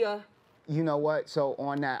 So we are. You know what? So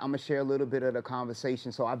on that, I'm going to share a little bit of the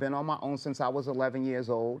conversation. So I've been on my own since I was 11 years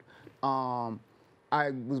old.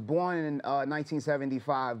 I was born in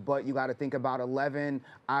 1975, but you got to think about 11.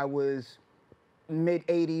 I was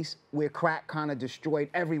mid-'80s, where crack kind of destroyed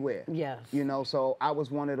everywhere. Yes. You know, so I was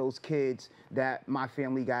one of those kids that my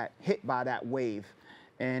family got hit by that wave.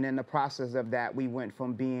 And in the process of that, we went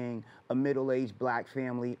from being a middle-aged black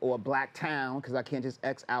family, or a black town, because I can't just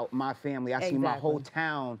X out my family. I see my whole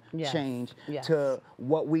town change to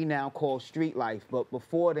what we now call street life. But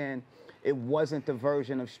before then, it wasn't the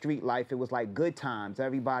version of street life. It was like good times.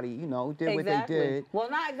 Everybody, you know, did what they did.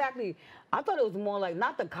 Well, not exactly. I thought it was more like,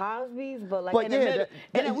 not the Cosbys, but like But in yeah, the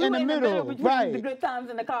middle. We were in the middle between right. the good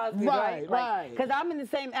times and the Cosbys, Right, right. Because I'm in the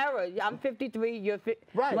same era. I'm 53, you're 50.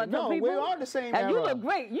 Right, no, we are the same era. And you look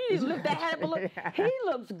great. You just look that had look. He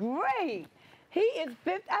looks great. He is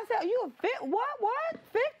 50. I said, you a fit? What?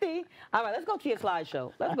 50? All right, let's go to your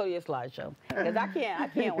slideshow. Let's go to your slideshow. Because I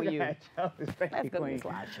can't with you. Let's go to your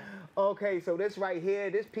slideshow. Okay, so this right here,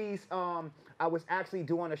 this piece, I was actually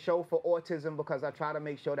doing a show for autism, because I try to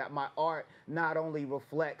make sure that my art not only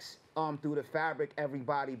reflects through the fabric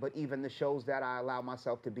everybody, but even the shows that I allow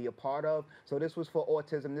myself to be a part of. So this was for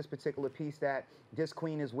autism. This particular piece that this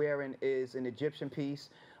queen is wearing is an Egyptian piece.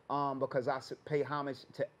 Because I pay homage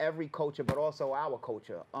to every culture, but also our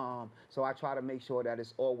culture. So I try to make sure that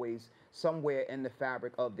it's always somewhere in the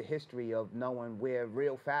fabric of the history of knowing where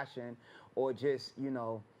real fashion, or just, you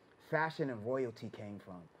know, fashion and royalty came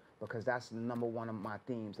from. Because that's #1 of my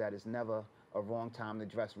themes, that it's never a wrong time to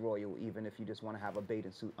dress royal, even if you just want to have a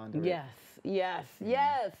bathing suit under it. Yes.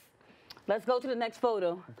 Let's go to the next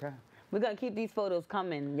photo. Okay. We're going to keep these photos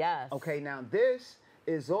coming. Yes. Okay, now this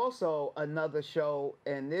is also another show,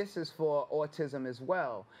 and this is for autism as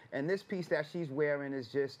well. And this piece that she's wearing is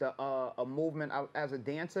just a movement. As a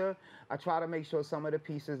dancer, I try to make sure some of the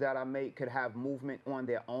pieces that I make could have movement on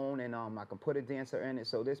their own, and I can put a dancer in it.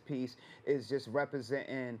 So this piece is just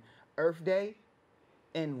representing Earth Day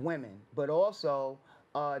and women, but also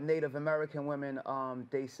Native American women.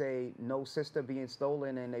 They say no sister being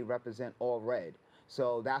stolen, and they represent all red.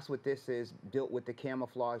 So that's what this is, built with the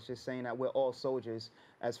camouflage, just saying that we're all soldiers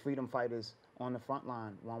as freedom fighters on the front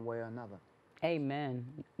line, one way or another. Amen.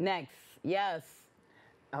 Next, yes.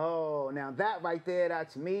 Oh, now that right there,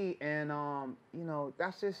 that's me, and you know,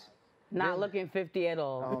 that's just not looking 50 at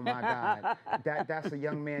all. Oh my God, that's a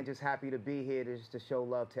young man just happy to be here, just to show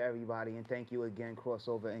love to everybody, and thank you again,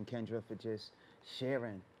 CrossOver and Kendra, for just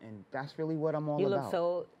sharing, and that's really what I'm all about. You look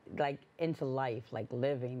so like into life, like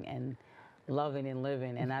living and loving and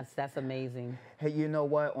living, and that's amazing. Hey, you know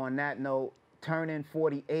what? On that note, turning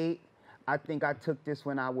 48, I think I took this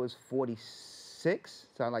when I was 46,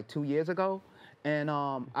 so like 2 years ago, and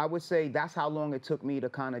I would say that's how long it took me to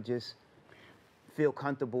kind of just feel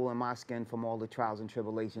comfortable in my skin from all the trials and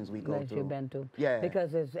tribulations we go through. That you've been through. Yeah.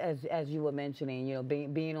 Because as you were mentioning, you know,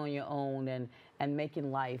 being on your own and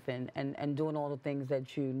making life and doing all the things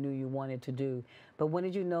that you knew you wanted to do. But when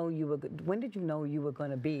did you know you were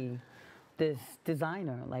going to be this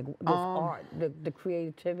designer, like this art, the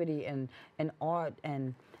creativity and art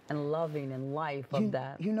and loving and life of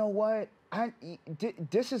that? You know what?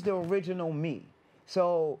 This is the original me.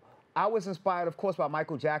 So I was inspired, of course, by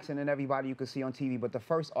Michael Jackson and everybody you could see on TV, but the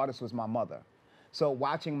first artist was my mother. So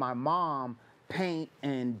watching my mom paint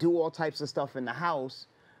and do all types of stuff in the house,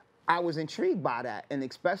 I was intrigued by that, and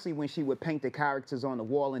especially when she would paint the characters on the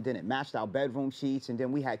wall, and then it matched our bedroom sheets, and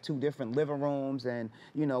then we had 2 different living rooms, and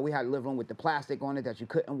you know, we had a living room with the plastic on it that you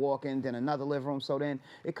couldn't walk in, then another living room. So then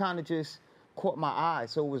it kind of just caught my eye.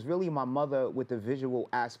 So it was really my mother with the visual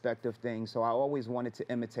aspect of things. So I always wanted to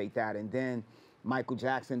imitate that, and then Michael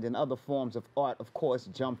Jackson, then other forms of art, of course,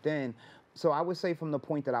 jumped in. So I would say from the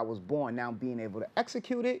point that I was born, now being able to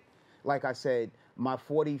execute it, like I said, my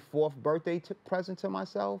 44th birthday present to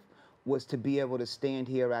myself was to be able to stand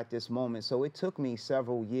here at this moment. So it took me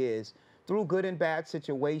several years through good and bad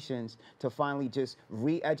situations to finally just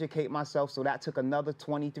re-educate myself. So that took another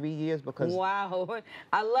 23 years because... Wow,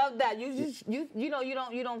 I love that.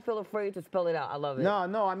 You don't feel afraid to spell it out. I love it.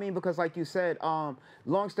 No, I mean, because like you said,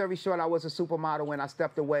 long story short, I was a supermodel when I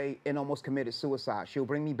stepped away and almost committed suicide. She'll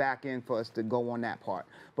bring me back in for us to go on that part.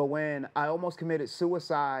 But when I almost committed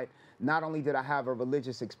suicide, not only did I have a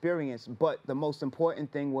religious experience, but the most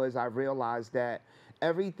important thing was I realized that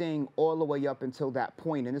everything all the way up until that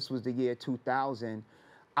point, and this was the year 2000,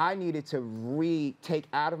 I needed to take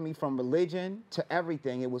out of me from religion to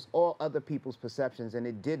everything. It was all other people's perceptions, and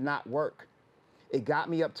it did not work. It got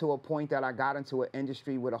me up to a point that I got into an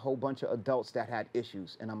industry with a whole bunch of adults that had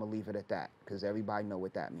issues, and I'm gonna leave it at that because everybody know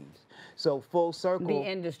what that means. So full circle. The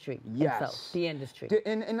industry itself. The industry.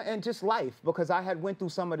 And just life, because I had went through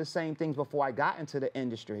some of the same things before I got into the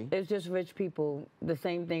industry. It's just rich people, the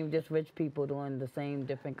same thing, just rich people doing the same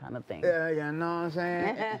different kind of thing. Yeah, you know what I'm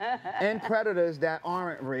saying? And predators that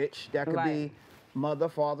aren't rich, that could be mother,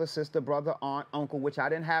 father, sister, brother, aunt, uncle, which I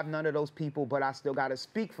didn't have none of those people, but I still got to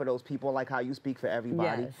speak for those people like how you speak for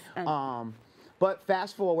everybody. Yes. But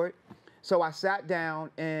fast forward, so I sat down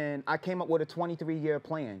and I came up with a 23-year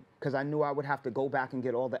plan because I knew I would have to go back and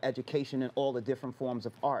get all the education and all the different forms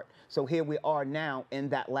of art. So here we are now in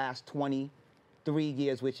that last 23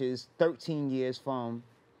 years, which is 13 years from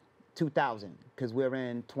 2000, because we're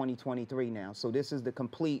in 2023 now. So this is the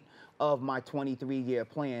complete of my 23-year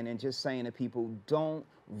plan, and just saying to people, don't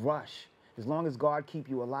rush. As long as God keep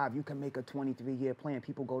you alive, you can make a 23-year plan.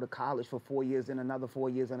 People go to college for 4 years, and another 4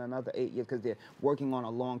 years, and another 8 years, because they're working on a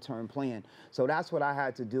long-term plan. So that's what I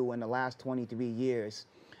had to do in the last 23 years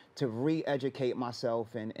to re-educate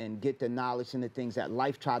myself and get the knowledge and the things that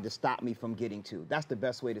life tried to stop me from getting to. That's the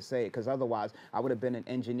best way to say it, because otherwise I would have been an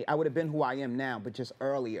engineer. I would have been who I am now, but just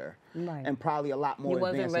earlier, and probably a lot more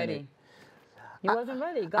advanced. You wasn't ready. You wasn't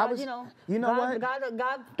ready. God, you know what? God,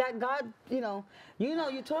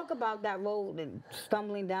 you talk about that road and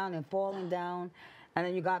stumbling down and falling down, and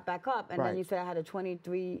then you got back up, and then you said I had a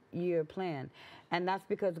 23-year plan, and that's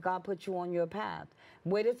because God put you on your path.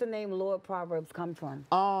 Where does the name Lord Proverbs come from?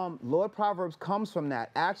 Lord Proverbs comes from that.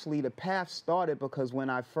 Actually, the path started because when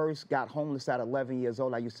I first got homeless at 11 years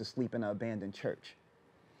old, I used to sleep in an abandoned church.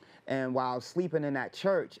 And while sleeping in that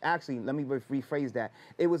church, actually, let me rephrase that.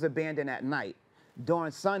 It was abandoned at night.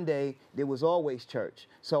 during Sunday, there was always church.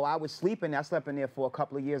 So I was sleeping. I slept in there for a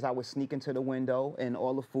couple of years. I would sneak into the window, and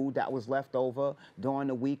all the food that was left over during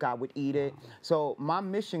the week, I would eat it. So my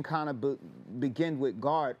mission kind of began with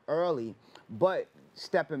God early, but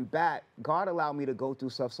stepping back, God allowed me to go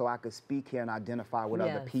through stuff so I could speak here and identify with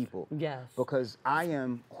other people. Yes. Because I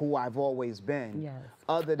am who I've always been. Yes.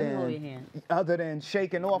 Other than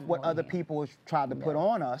shaking off what other people tried to put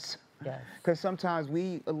on us. Yes. Because sometimes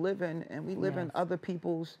we live in other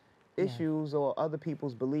people's issues or other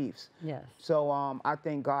people's beliefs. Yes. So I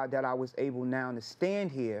thank God that I was able now to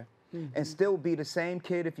stand here and still be the same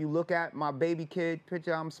kid. If you look at my baby kid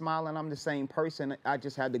picture, I'm smiling, I'm the same person. I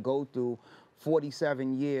just had to go through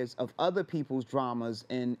 47 years of other people's dramas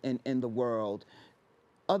in the world.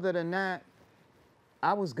 Other than that,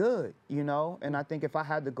 I was good, you know? And I think if I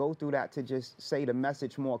had to go through that to just say the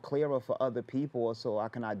message more clearer for other people or so I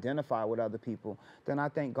can identify with other people, then I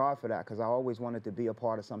thank God for that, because I always wanted to be a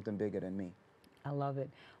part of something bigger than me. I love it.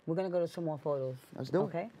 We're going to go to some more photos. Let's do it.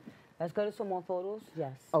 Okay? Let's go to some more photos.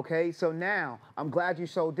 Yes. Okay, so now, I'm glad you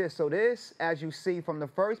showed this. So this, as you see from the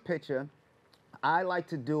first picture, I like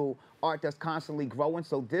to do art that's constantly growing.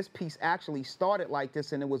 So this piece actually started like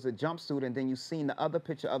this, and it was a jumpsuit, and then you seen the other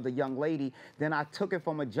picture of the young lady. Then I took it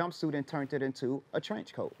from a jumpsuit and turned it into a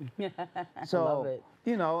trench coat. So, I love it.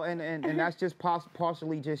 You know, and that's just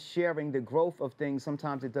partially just sharing the growth of things.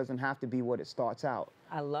 Sometimes it doesn't have to be what it starts out.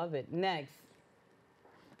 I love it. Next.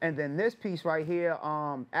 And then this piece right here,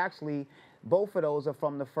 actually, both of those are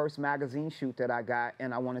from the first magazine shoot that I got,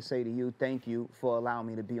 and I want to say to you, thank you for allowing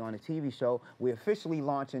me to be on a TV show. We officially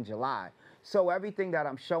launch in July. So everything that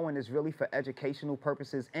I'm showing is really for educational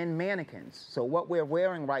purposes and mannequins. So what we're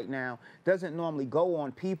wearing right now doesn't normally go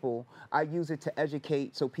on people. I use it to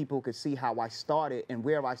educate so people could see how I started and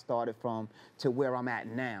where I started from to where I'm at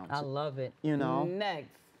now. I love it. You know? Next.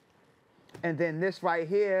 And then this right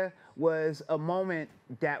here was a moment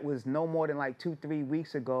that was no more than like 2-3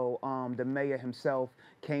 weeks ago. The mayor himself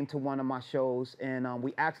came to one of my shows, and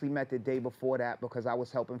we actually met the day before that because I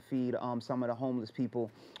was helping feed some of the homeless people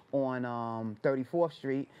on 34th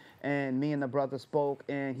Street. And me and the brother spoke,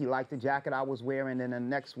 and he liked the jacket I was wearing, and the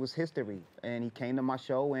next was history. And he came to my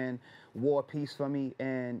show and wore a piece for me,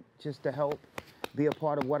 and just to help be a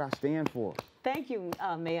part of what I stand for. Thank you,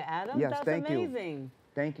 Mayor Adams. Yes, That's thank amazing. You.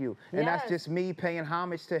 Thank you. And that's just me paying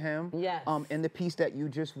homage to him. Yes. In the piece that you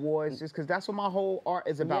just wore, it's just because that's what my whole art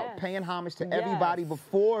is about, paying homage to everybody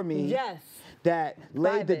before me that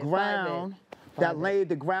laid the ground, laid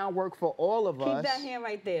the groundwork for all of us. Keep that hand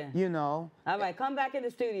right there. You know. All right, come back in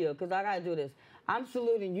the studio because I got to do this. I'm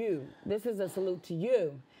saluting you. This is a salute to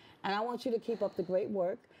you. And I want you to keep up the great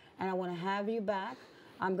work. And I want to have you back.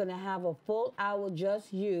 I'm going to have a full hour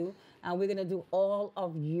just you. And we're going to do all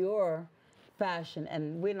of your fashion,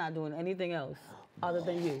 and we're not doing anything else other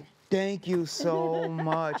than you. Thank you so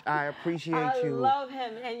much. I appreciate you. I love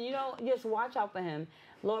him, and you know, just watch out for him.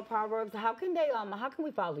 Lord Proverbs, how can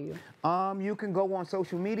we follow you? You can go on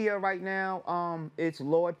social media right now. It's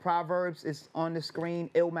Lord Proverbs. It's on the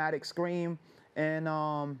screen, Illmatic Scream, and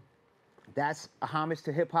that's a homage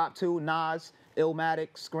to hip hop too. Nas, Illmatic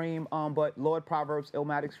Scream, but Lord Proverbs,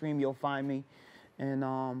 Illmatic Scream, you'll find me.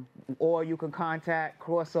 And or you can contact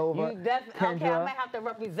CrossOver. You definitely. Okay, I might have to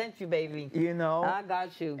represent you, baby. You know. I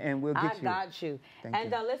got you. And we'll get you. I got you. Thank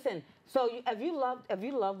and you. Listen. So if you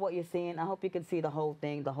love what you're seeing, I hope you can see the whole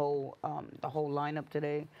thing, the whole lineup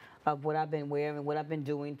today of what I've been wearing, what I've been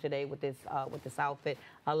doing today with this outfit.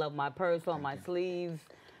 I love my purse on my sleeves.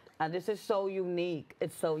 This is so unique.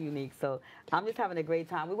 It's so unique. So I'm just having a great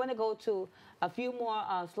time. We're going to go to a few more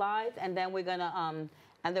slides, and then we're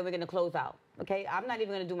gonna close out. Okay, I'm not even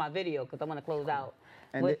going to do my video because I want to close out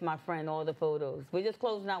with my friend, all the photos. We're just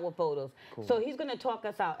closing out with photos. Cool. So he's going to talk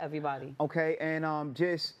us out, everybody. Okay, and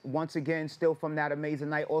just once again, still from that amazing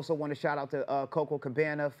night, also want to shout out to Coco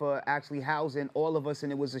Cabana for actually housing all of us,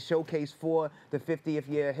 and it was a showcase for the 50th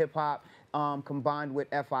year of hip-hop combined with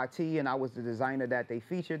FIT, and I was the designer that they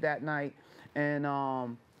featured that night. And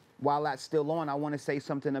while that's still on, I want to say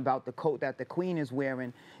something about the coat that the Queen is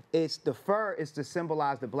wearing. It's the fur is to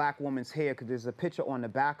symbolize the black woman's hair because there's a picture on the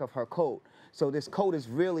back of her coat. So this coat is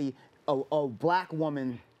really a black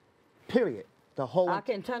woman, period. The whole. I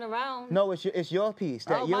can turn around. No, it's your piece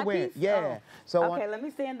that you're wearing. Piece? Yeah. Oh. So okay, let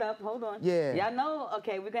me stand up. Hold on. Yeah. Y'all know.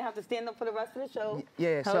 Okay, we're gonna have to stand up for the rest of the show.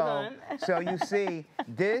 Yeah. Hold on. So you see,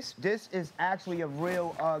 this is actually a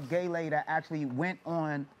real gay lady that actually went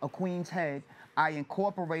on a queen's head. I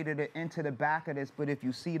incorporated it into the back of this, but if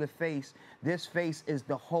you see the face, this face is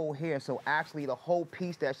the whole hair. So actually the whole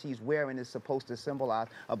piece that she's wearing is supposed to symbolize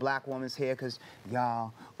a black woman's hair because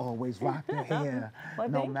y'all always rock the hair. Well,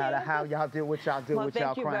 no matter how y'all deal with what y'all do with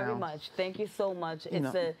y'all crowns. Thank you very much. Thank you so much.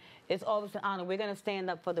 It's always an honor. We're going to stand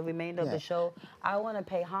up for the remainder of the show. I want to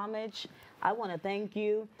pay homage. I want to thank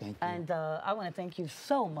you. Thank you. And I want to thank you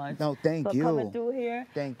so much for coming through here.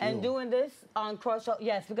 Thank you. And doing this on CrossOver.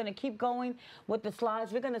 Yes, we're going to keep going with the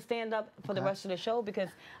slides. We're going to stand up for the rest of the show because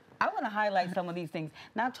I want to highlight some of these things.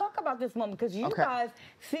 Now, talk about this moment because you guys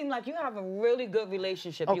seem like you have a really good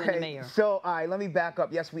relationship, you and the mayor. So, all right, let me back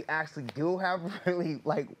up. Yes, we actually do have really,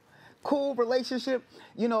 cool relationship.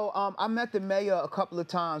 You know, I met the mayor a couple of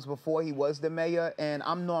times before he was the mayor, and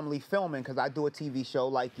I'm normally filming because I do a TV show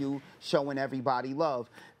like you, showing everybody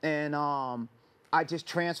love. And I just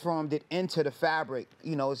transformed it into the fabric.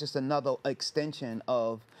 You know, it's just another extension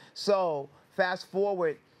of. So, fast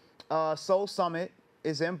forward, Soul Summit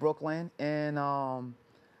is in Brooklyn, and I'm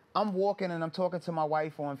walking and I'm talking to my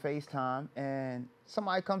wife on FaceTime, and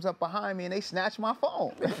somebody comes up behind me and they snatch my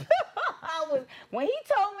phone. When he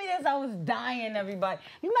told me this, I was dying, everybody.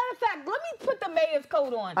 Matter of fact, let me put the mayor's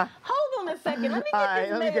coat on. Hold on a second. Let me get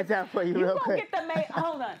this let me get that for you real quick. Get the mayor.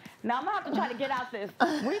 Hold on. Now, I'm going to have to try to get out this.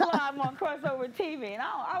 We live on CrossOver TV, and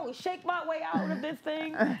I will shake my way out of this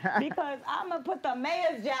thing because I'm going to put the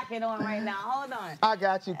mayor's jacket on right now. Hold on. I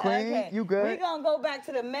got you, Queen. Okay. You good? We're going to go back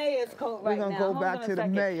to the mayor's coat right now. We're going to go back to the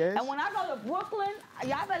mayor's. And when I go to Brooklyn,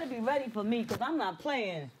 y'all better be ready for me because I'm not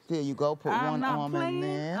playing. There you go. Put one arm in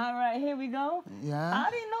there. All right, here we go. Yeah. I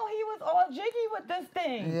didn't know he was all jiggy with this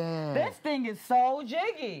thing. Yeah. This thing is so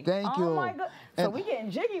jiggy. Thank you. Oh, my God. So we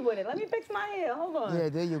getting jiggy with it. Let me fix my hair. Hold on. Yeah,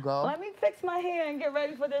 there you go. Let me fix my hair and get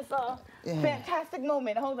ready for this fantastic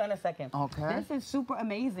moment. Hold on a second. Okay. This is super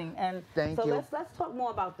amazing. And Thank you. So let's talk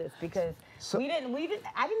more about this because I didn't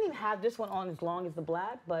even have this one on as long as the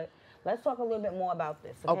black, but let's talk a little bit more about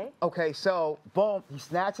this, okay? Okay, so boom, he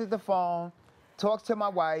snatches the phone, talks to my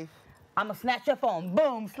wife. I'm going to snatch your phone.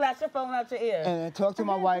 Boom, snatch your phone out your ear. And talk to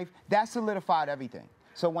my wife. That solidified everything.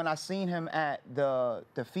 So when I seen him at the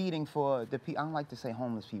feeding for the people, I don't like to say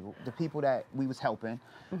homeless people, the people that we was helping,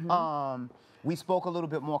 we spoke a little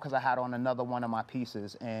bit more because I had on another one of my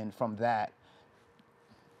pieces. And from that,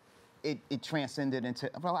 it transcended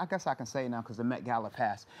into, well, I guess I can say it now because the Met Gala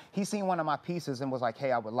passed. He seen one of my pieces and was like,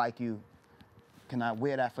 hey, I would like you. Can I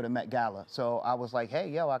wear that for the Met Gala? So I was like, hey,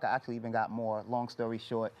 yo, I actually even got more. Long story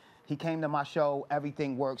short, he came to my show,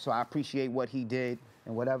 everything worked, so I appreciate what he did,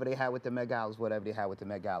 and whatever they had with the Met Gala is whatever they had with the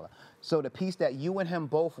Met Gala. So the piece that you and him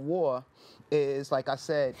both wore is, like I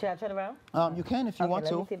said... Should I turn around? You can if you want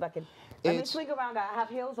to. Let me see if I can... Let me swing around. I have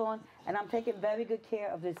heels on, and I'm taking very good care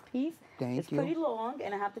of this piece. Thank you. It's pretty long,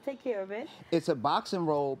 and I have to take care of it. It's a boxing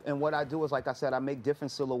robe, and what I do is, like I said, I make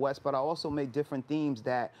different silhouettes, but I also make different themes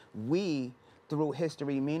that we, through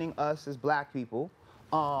history, meaning us as black people,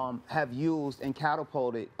 have used and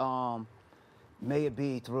catapulted, may it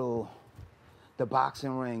be through the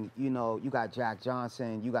boxing ring. You know, you got Jack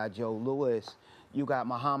Johnson, you got Joe Louis, you got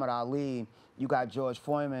Muhammad Ali, you got George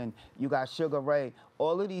Foreman, you got Sugar Ray.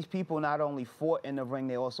 All of these people not only fought in the ring,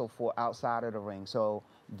 they also fought outside of the ring. So,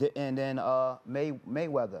 and then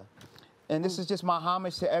Mayweather. And this is just my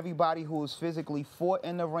homage to everybody who's physically fought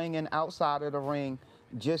in the ring and outside of the ring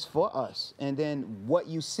just for us. And then what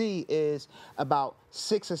you see is about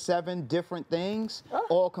 6 or 7 different things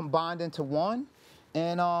all combined into one.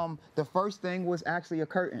 And the first thing was actually a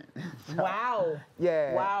curtain. So, wow.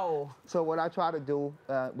 Yeah. Wow. So what I try to do,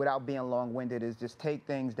 without being long-winded, is just take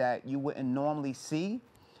things that you wouldn't normally see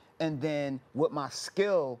and then with my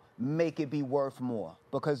skill, make it be worth more.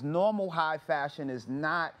 Because normal high fashion is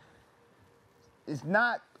not,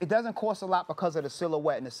 it doesn't cost a lot because of the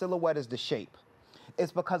silhouette, and the silhouette is the shape.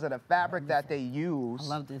 It's because of the fabric that they use.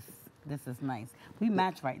 I love this. This is nice. We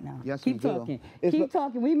match right now. Yes, Keep we talking. do. Keep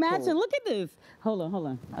talking. We matching. Cool. Look at this. Hold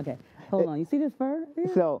on. Okay. Hold on. You see this fur?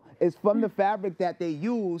 Yeah. So it's from the fabric that they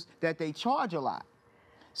use that they charge a lot.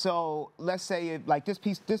 So let's say if, like this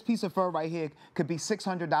piece of fur right here could be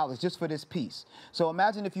 $600 just for this piece. So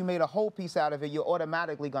imagine if you made a whole piece out of it, you're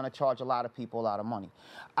automatically going to charge a lot of people a lot of money.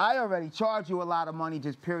 I already charge you a lot of money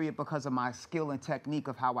just period because of my skill and technique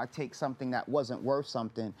of how I take something that wasn't worth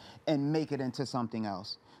something and make it into something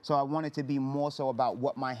else. So I want it to be more so about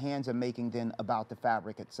what my hands are making than about the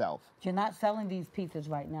fabric itself. You're not selling these pieces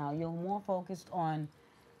right now. You're more focused on...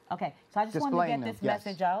 Okay, so I just want to get this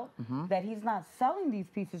message out that he's not selling these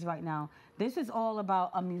pieces right now. This is all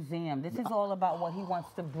about a museum. This is all about what he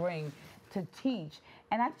wants to bring to teach.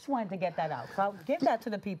 And I just wanted to get that out. So I'll give that to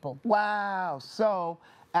the people. Wow. So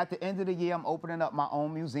At the end of the year, I'm opening up my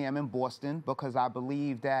own museum in Boston because I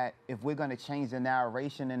believe that if we're going to change the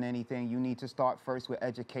narration in anything, you need to start first with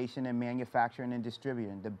education and manufacturing and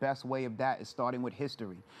distributing. The best way of that is starting with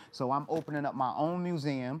history. So I'm opening up my own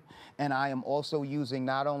museum, and I am also using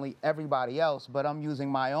not only everybody else, but I'm using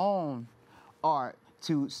my own art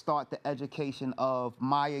to start the education of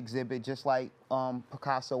my exhibit, just like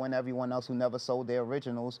Picasso and everyone else who never sold their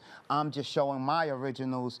originals. I'm just showing my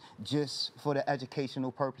originals just for the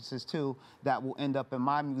educational purposes too, that will end up in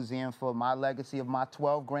my museum for my legacy of my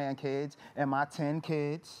 12 grandkids and my 10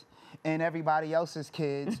 kids and everybody else's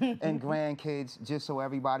kids and grandkids, just so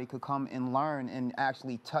everybody could come and learn and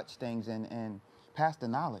actually touch things and pass the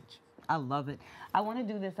knowledge. I love it. I want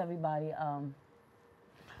to do this, everybody.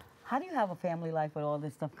 How do you have a family life with all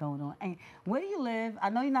this stuff going on? And where do you live? I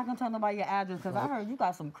know you're not going to tell nobody your address because I heard you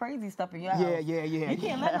got some crazy stuff in your house. Yeah. You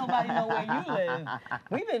can't let nobody know where you live.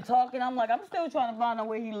 We've been talking. I'm like, I'm still trying to find out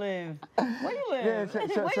where he lives. Where you live?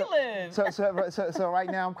 Where you live? So right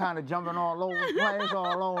now I'm kind of jumping all over the place,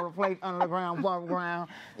 all over the place, underground, above ground.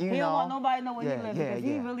 He don't want nobody to know where he lives because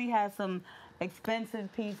he yeah. really has some expensive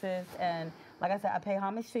pieces. And like I said, I pay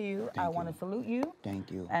homage to you. I want to salute you.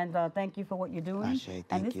 Thank you. And thank you for what you're doing.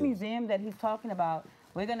 And this museum that he's talking about,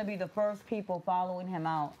 we're going to be the first people following him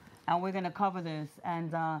out. And we're going to cover this.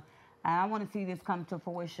 And I want to see this come to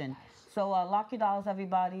fruition. So lock your dolls,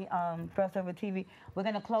 everybody. CrossOver TV. We're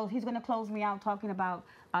going to close. He's going to close me out talking about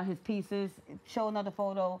his pieces. Show another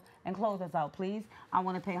photo and close us out, please. I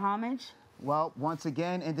want to pay homage. Well, once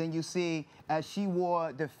again, and then you see as she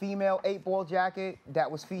wore the female 8-ball jacket that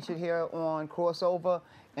was featured here on CrossOver,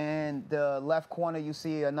 and the left corner you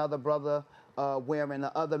see another brother wearing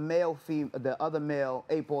the other male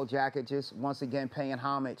 8-ball jacket, just once again paying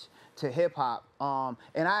homage to hip hop.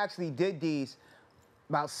 And I actually did these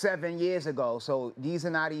about 7 years ago, so these are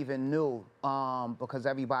not even new because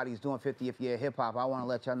everybody's doing 50th year hip hop. I want to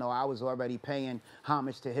let y'all know I was already paying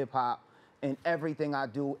homage to hip hop in everything I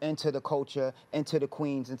do, into the culture, into the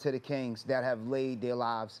queens, into the kings that have laid their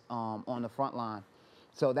lives on the front line.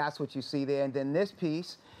 So that's what you see there. And then this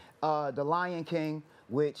piece, The Lion King,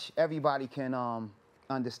 which everybody can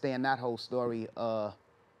understand that whole story.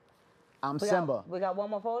 I'm Simba. We got one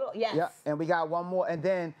more photo? Yes. Yeah, and we got one more. And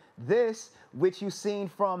then this, which you've seen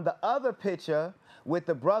from the other picture with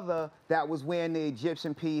the brother that was wearing the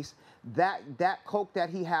Egyptian piece, that coat that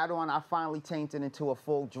he had on, I finally changed it into a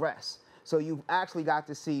full dress. So you've actually got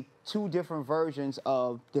to see two different versions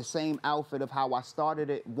of the same outfit of how I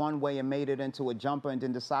started it one way and made it into a jumper and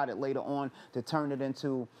then decided later on to turn it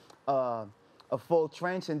into a full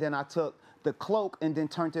trench. And then I took the cloak and then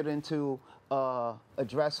turned it into a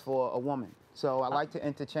dress for a woman. So I like to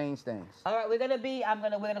interchange things. All right, we're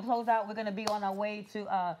gonna close out. We're gonna be on our way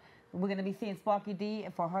to we're going to be seeing Sparky D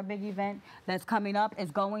for her big event that's coming up. It's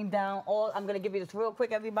going down I'm going to give you this real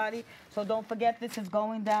quick, everybody. So don't forget, this is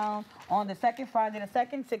going down on the second, Friday the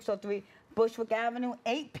 2nd, 603 Bushwick Avenue,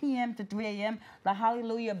 8 p.m. to 3 a.m. The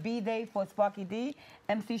Hallelujah B-Day for Sparky D.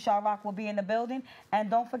 MC Sharrock will be in the building. And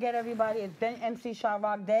don't forget, everybody, it's been MC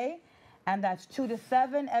Sharrock Day. And that's 2 to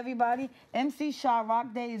 7, everybody. MC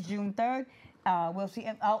Sharrock Day is June 3rd. We'll see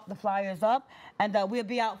the flyers up, and we'll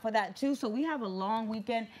be out for that too. So we have a long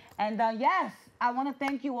weekend, and yes, I want to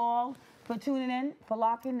thank you all for tuning in, for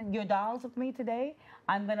locking your dolls with me today.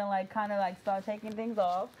 I'm gonna kind of start taking things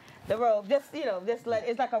off. The robe,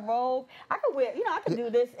 it's like a robe. I could wear, I could do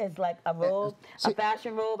this as like a robe, a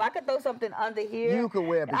fashion robe. I could throw something under here. You could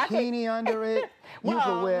wear a bikini under it. You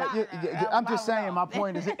could wear. I'm just saying. My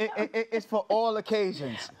point is, it's for all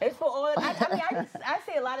occasions. It's for all. I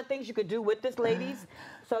see a lot of things you could do with this, ladies.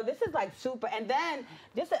 So this is like super. And then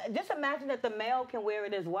just imagine that the male can wear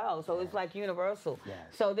it as well. So it's like universal. Yes.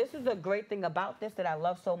 So this is the great thing about this that I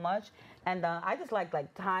love so much. And I just like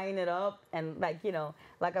tying it up and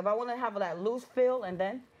if I want to have that loose feel and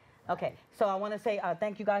then. Okay, so I want to say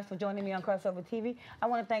thank you guys for joining me on CrossOver TV. I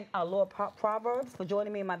want to thank Lord Proverbs for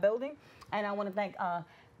joining me in my building. And I want to thank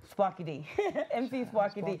Sparky D, MC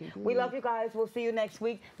Sparky D. We love you guys. We'll see you next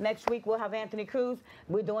week. Next week, we'll have Anthony Cruz.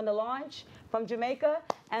 We're doing the launch from Jamaica.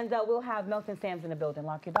 And we'll have Milton Sam's in the building.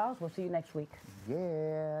 Lock your dolls. We'll see you next week.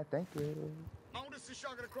 Yeah, thank you. This is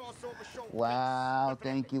Sugar the CrossOver Show. Wow,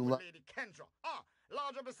 thank you. Lady Kendra.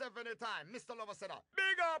 Large up yourself anytime. Mr. Lover said that.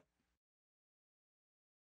 Big up.